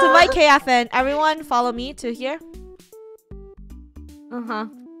 Okay, let's invite KF in. Everyone, follow me to here.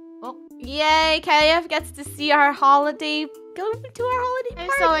 Oh, yay! KF gets to see our holiday. Go to our holiday I'm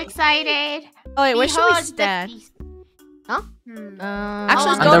party. so excited. Oh wait, where should we Behold the stand? feast. Huh?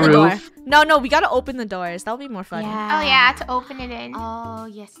 Actually, let's on go the in the door. roof. No, we gotta open the doors. That'll be more fun. Oh yeah, to open it in. Oh,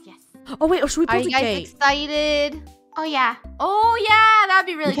 yes. Oh wait, or should we Are build a you guys gate? excited? Oh yeah. Oh, yeah, that'd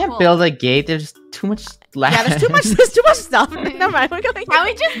be really You can't cool. build a gate. There's too much land. Yeah, there's too much. There's too much stuff. Never mind. We're going. Can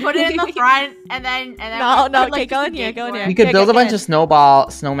we just put it in the front and then No, put, okay, like, go just in a here, gate go in for here. it? You could Okay, build a get bunch in. of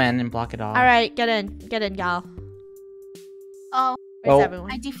snowmen and block it off. All right, get in, gal. Oh, Where's Oh.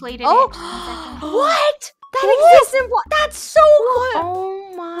 everyone? I deflated Oh. it. What? That exists in what? That's so cool.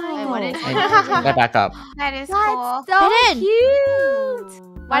 Oh my. Wait, what is And get back up. That is cool. That's so Get in. cute.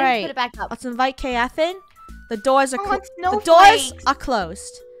 Why don't Alright. you put it back up? Let's invite KF in. The doors are Oh, it's the doors snowflakes. are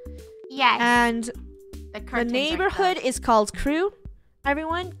closed, Yes. and The the curtains are neighborhood closed. is called KREW.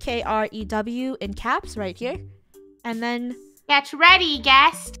 Everyone, KREW in caps right here, and then Get ready,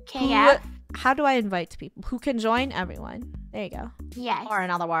 guest. KF. how do I invite people? Who can join? Everyone. There you go. Yes. Or in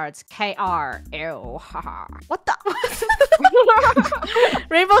other words, KREW. What the?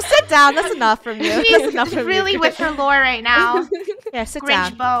 Rainbow, sit down. That's enough from you. That's She's enough from really you. with her lore right now. Yeah, sit Grinch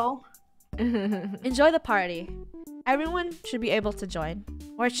down. bow. Enjoy the party. Everyone should be able to join,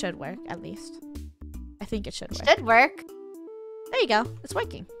 or it should work at least. I think it should work. Should work. There you go. It's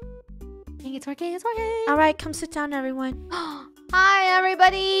working. I think it's working. It's working. All right, come sit down, everyone. Hi,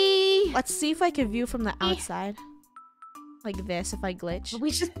 everybody. Let's see if I can view from the outside. Like this, if I glitch. We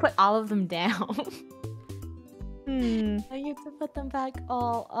just put all of them down. I You have to put them back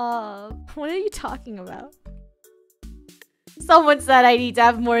all up. What are you talking about? Someone said I need to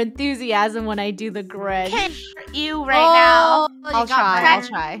have more enthusiasm when I do the grid. KREW right now. I'll try. I'll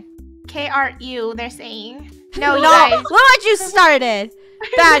try. KREW, they're saying. No, you No, guys. look what you started.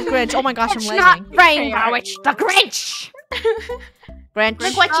 Bad Grinch. Oh my gosh, I'm It's lagging. not Rainbow, it's the Grinch. Grinch.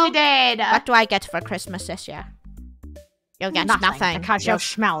 Look what you did. What do I get for Christmas this year? You'll get nothing. because You'll- you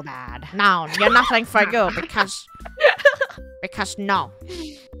smell bad. No, you're nothing for you because no.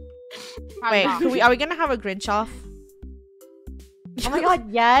 Wait, are we gonna have a Grinch off? Oh my god,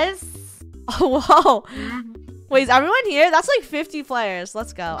 yes. Oh whoa. Wait, is everyone here? That's like 50 players.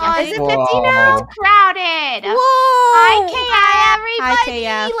 Let's go. Oh, Is it 50 Whoa. now? It's crowded. Whoa! Hi, KF. Everybody,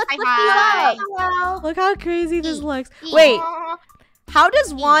 Hi, KF. let's look Hi. these up. Hello. Look how crazy this looks. Wait, how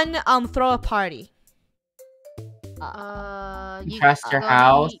does one throw a party? You Trust your go-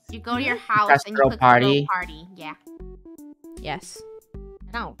 house. You go to your house Press and you throw click party. throw party. Yeah. Yes.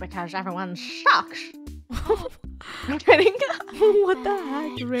 No, because everyone sucks. I'm kidding. What the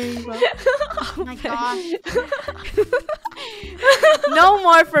heck, Rainbow? Oh my gosh. No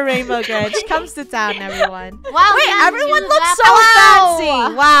more for Rainbow Grinch. Come sit down, everyone. Wow. Wait, yeah, everyone you looks left- so Wow.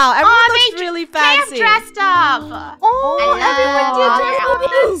 fancy. Wow, everyone Oh, looks they really KF fancy. dressed up. Oh, I everyone love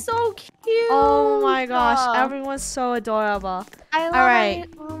did. That's so cute. Oh my gosh, everyone's so adorable. I love Alright. it.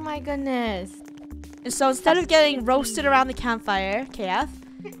 Oh my goodness. And so instead of getting roasted around the campfire, KF,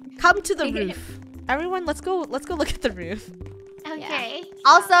 come to the roof. Everyone, let's go look at the roof. Okay.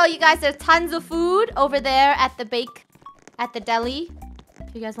 Also, you guys, there's tons of food over there at the deli.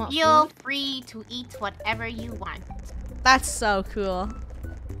 If you guys want Feel food. free to eat whatever you want. That's so cool.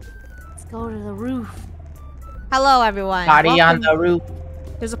 Let's go to the roof. Hello, everyone. Party on Welcome. the roof.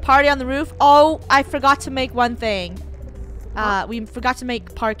 There's a party on the roof. Oh, I forgot to make one thing. We forgot to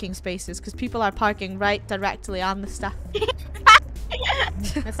make parking spaces because people are parking right directly on the stuff.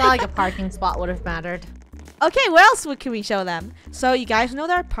 It's not like a parking spot would have mattered. Okay, what else can we show them? So you guys know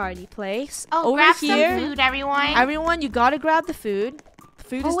their party place. Oh, Over grab here, some food, everyone. everyone, you gotta grab the food. The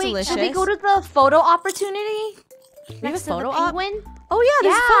food is delicious. should we go to the photo opportunity? We have a Next to the photo op? penguin? Oh yeah,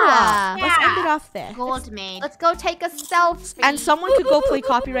 there's a photo op. Yeah. Let's end Yeah. it off there. Gold maid. Let's go take a selfie. And someone could go play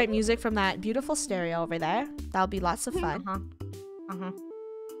copyright music from that beautiful stereo over there. That'll be lots of fun.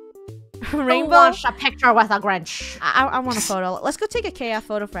 Who Rainbow. wants a picture with a Grinch? I want a photo. Let's go take a KF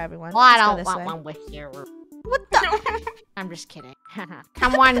photo for everyone. Well, I Let's go don't this want way. one with you. What the? I'm just kidding.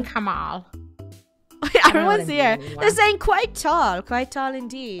 Come on, come on. Everyone's what I here. mean. They're saying quite tall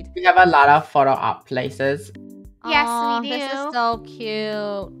indeed. We have a lot of photo op places. Yes, Aw, we do. This is so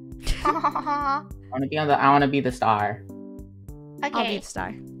cute. I wanna be the star. I'll be Okay. the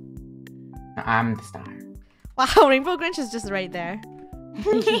star. I'm the star. Wow, Rainbow Grinch is just right there.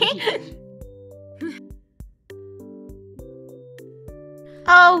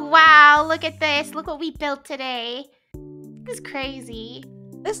 Oh wow, look at this. Look what we built today. This is crazy.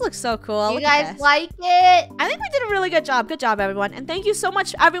 This looks so cool. You Look at guys this. like it? I think we did a really good job. Good job, everyone. And thank you so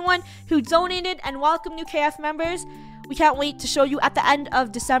much, everyone who donated, and welcome new KF members. We can't wait to show you at the end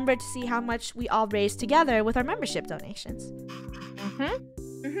of December to see how much we all raised together with our membership donations.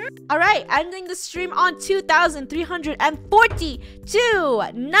 All right, ending the stream on 2,342.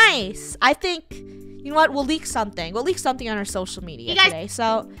 Nice. I think, you know what? We'll leak something. We'll leak something on our social media today.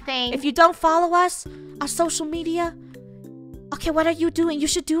 So if you don't follow us on social media, okay, what are you doing? You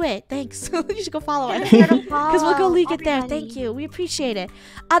should do it. Thanks. You should go follow us. Because we'll go leak it there. Thank you. We appreciate it.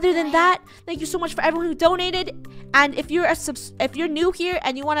 Other than that, thank you so much for everyone who donated. And if you're new here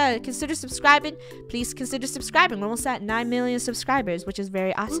and you want to consider subscribing, please consider subscribing. We're almost at 9 million subscribers, which is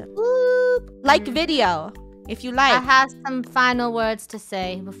very awesome. Like video if you like. I have some final words to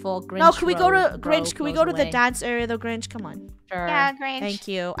say before Grinch. No, can we go to Grinch? Can we go to the dance area though, Grinch? Come on. Sure. Yeah, Grinch. Thank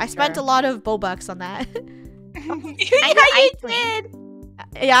you. I spent a lot of Bobucks on that. I did.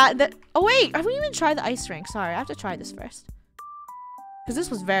 Yeah. Oh wait, have we even tried the ice rink? Sorry, I have to try this first. Because this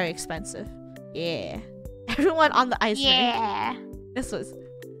was very expensive. Yeah. Everyone on the ice rink. Yeah. This was.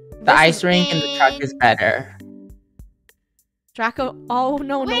 The ice rink and the truck is better. Draco. Oh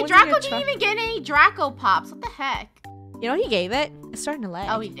no, no. Wait, Draco didn't even get any Draco pops. What the heck? You know he gave it. It's starting to lag.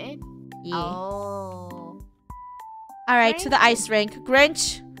 Oh, he did? Yeah. Oh. All right, to the ice rink.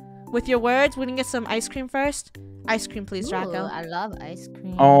 Grinch, with your words, we can get some ice cream first. Ice cream, please, Draco. Ooh, I love ice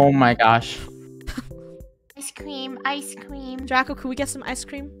cream. Oh my gosh. Ice cream, ice cream. Draco, could we get some ice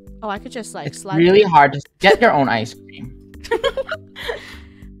cream? Oh, I could just like It's slide. really hard to get your own ice cream.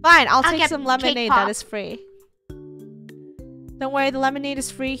 Fine, I'll I'll take get some cake lemonade pop. that is free. Don't worry, the lemonade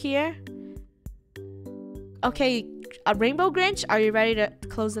is free here. Okay, Rainbow Grinch, are you ready to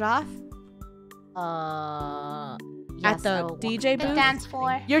close it off? Yes, At the DJ The booth? dance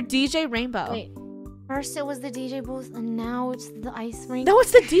floor. You're DJ Rainbow. Wait, first it was the DJ booth, and now it's the ice rink. No,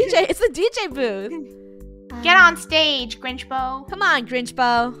 it's the DJ. It's the DJ booth. Get on stage, Grinchbo. Come on,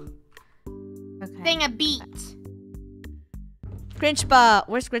 Grinchbo. Okay. Sing a beat. Grinchbo.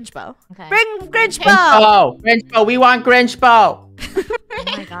 Where's Grinchbo? Okay. Bring Grinchbo. Grinchbo! Grinchbo! We want Grinchbo! Oh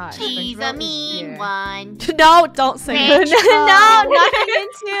my gosh. She's Grinchbo a is mean here. one. No, don't sing it. Grinchbo. No, not even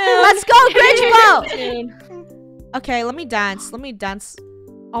tune. Let's go, Grinchbo. Tune. Okay, let me dance. Let me dance.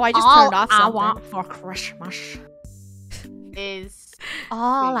 Oh, I just turned off something. I want for Christmas Is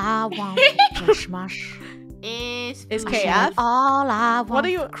all I want for Christmas is Is food. KF? all I want What are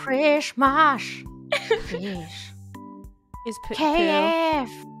you- for Christmas is Is poo. KF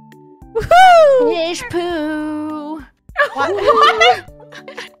Woohoo! fish poo.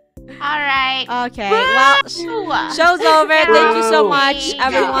 All right. Okay, well, show's over. Thank you so much, Boo.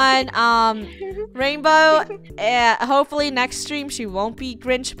 everyone. Rainbow, hopefully next stream she won't be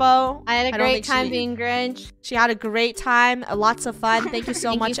Grinchbo. I had a don't great think time she- being Grinch. She had a great time, lots of fun. Thank you so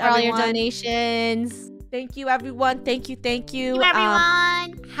Thank much, you for all your everyone. donations. Thank you, everyone. Thank you, thank you. Thank you,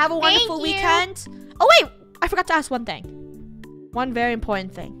 everyone. Have a wonderful Thank you. weekend. Oh wait, I forgot to ask one thing. One very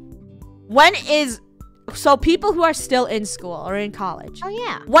important thing. When is so people who are still in school or in college? Oh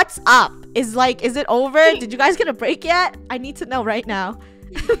yeah. What's up? Is it over? Did you guys get a break yet? I need to know right now.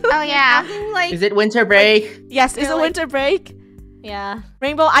 Oh yeah. Like, Is it winter break? Yes, is They're it like- winter break? Yeah.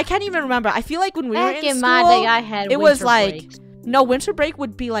 Rainbow, I can't even remember. I feel like when we were Back in in my day, school, I had it was winter like breaks. no, winter break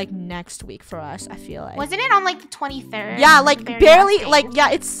would be like next week for us. I feel like. Wasn't it on like the 23rd? Yeah, like Very barely. last day? Like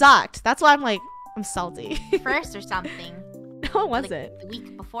yeah, it sucked. That's why I'm like I'm salty. first or something. No, it Like, wasn't. the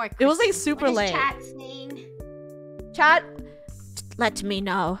week before It was like Christmas. super What is late. chat saying? Chat, let me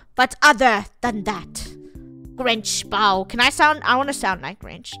know. But other than that, Grinch bow. Can I sound? I want to sound like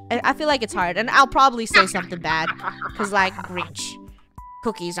Grinch. I feel like it's hard, and I'll probably say something bad, cause like Grinch,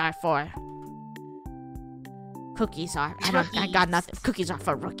 cookies are for. Cookies are. I got nothing. Cookies are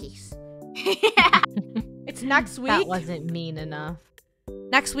for rookies. It's next week. That wasn't mean enough.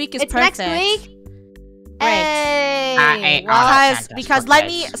 Next week is It's perfect. next week. Great. Hey. Because let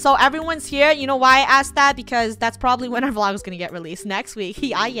me, so everyone's here. You know why I asked that? Because that's probably when our vlog is gonna get released next week.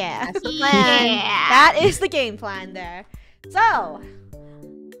 Yeah, yeah. That's the plan. Yeah. That is the game plan there. So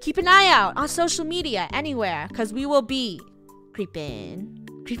keep an eye out on social media anywhere, because we will be creeping.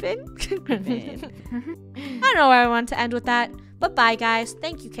 Creeping? Creeping. I don't know where I want to end with that. But bye, guys.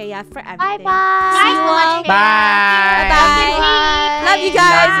 Thank you, KF, for everything. Bye bye. Bye so much, Bye. Bye. Love you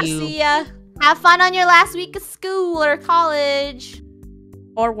guys. Love you. See ya. Have fun on your last week of school or college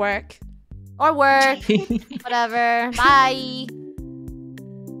Or work. or work. Whatever. Bye.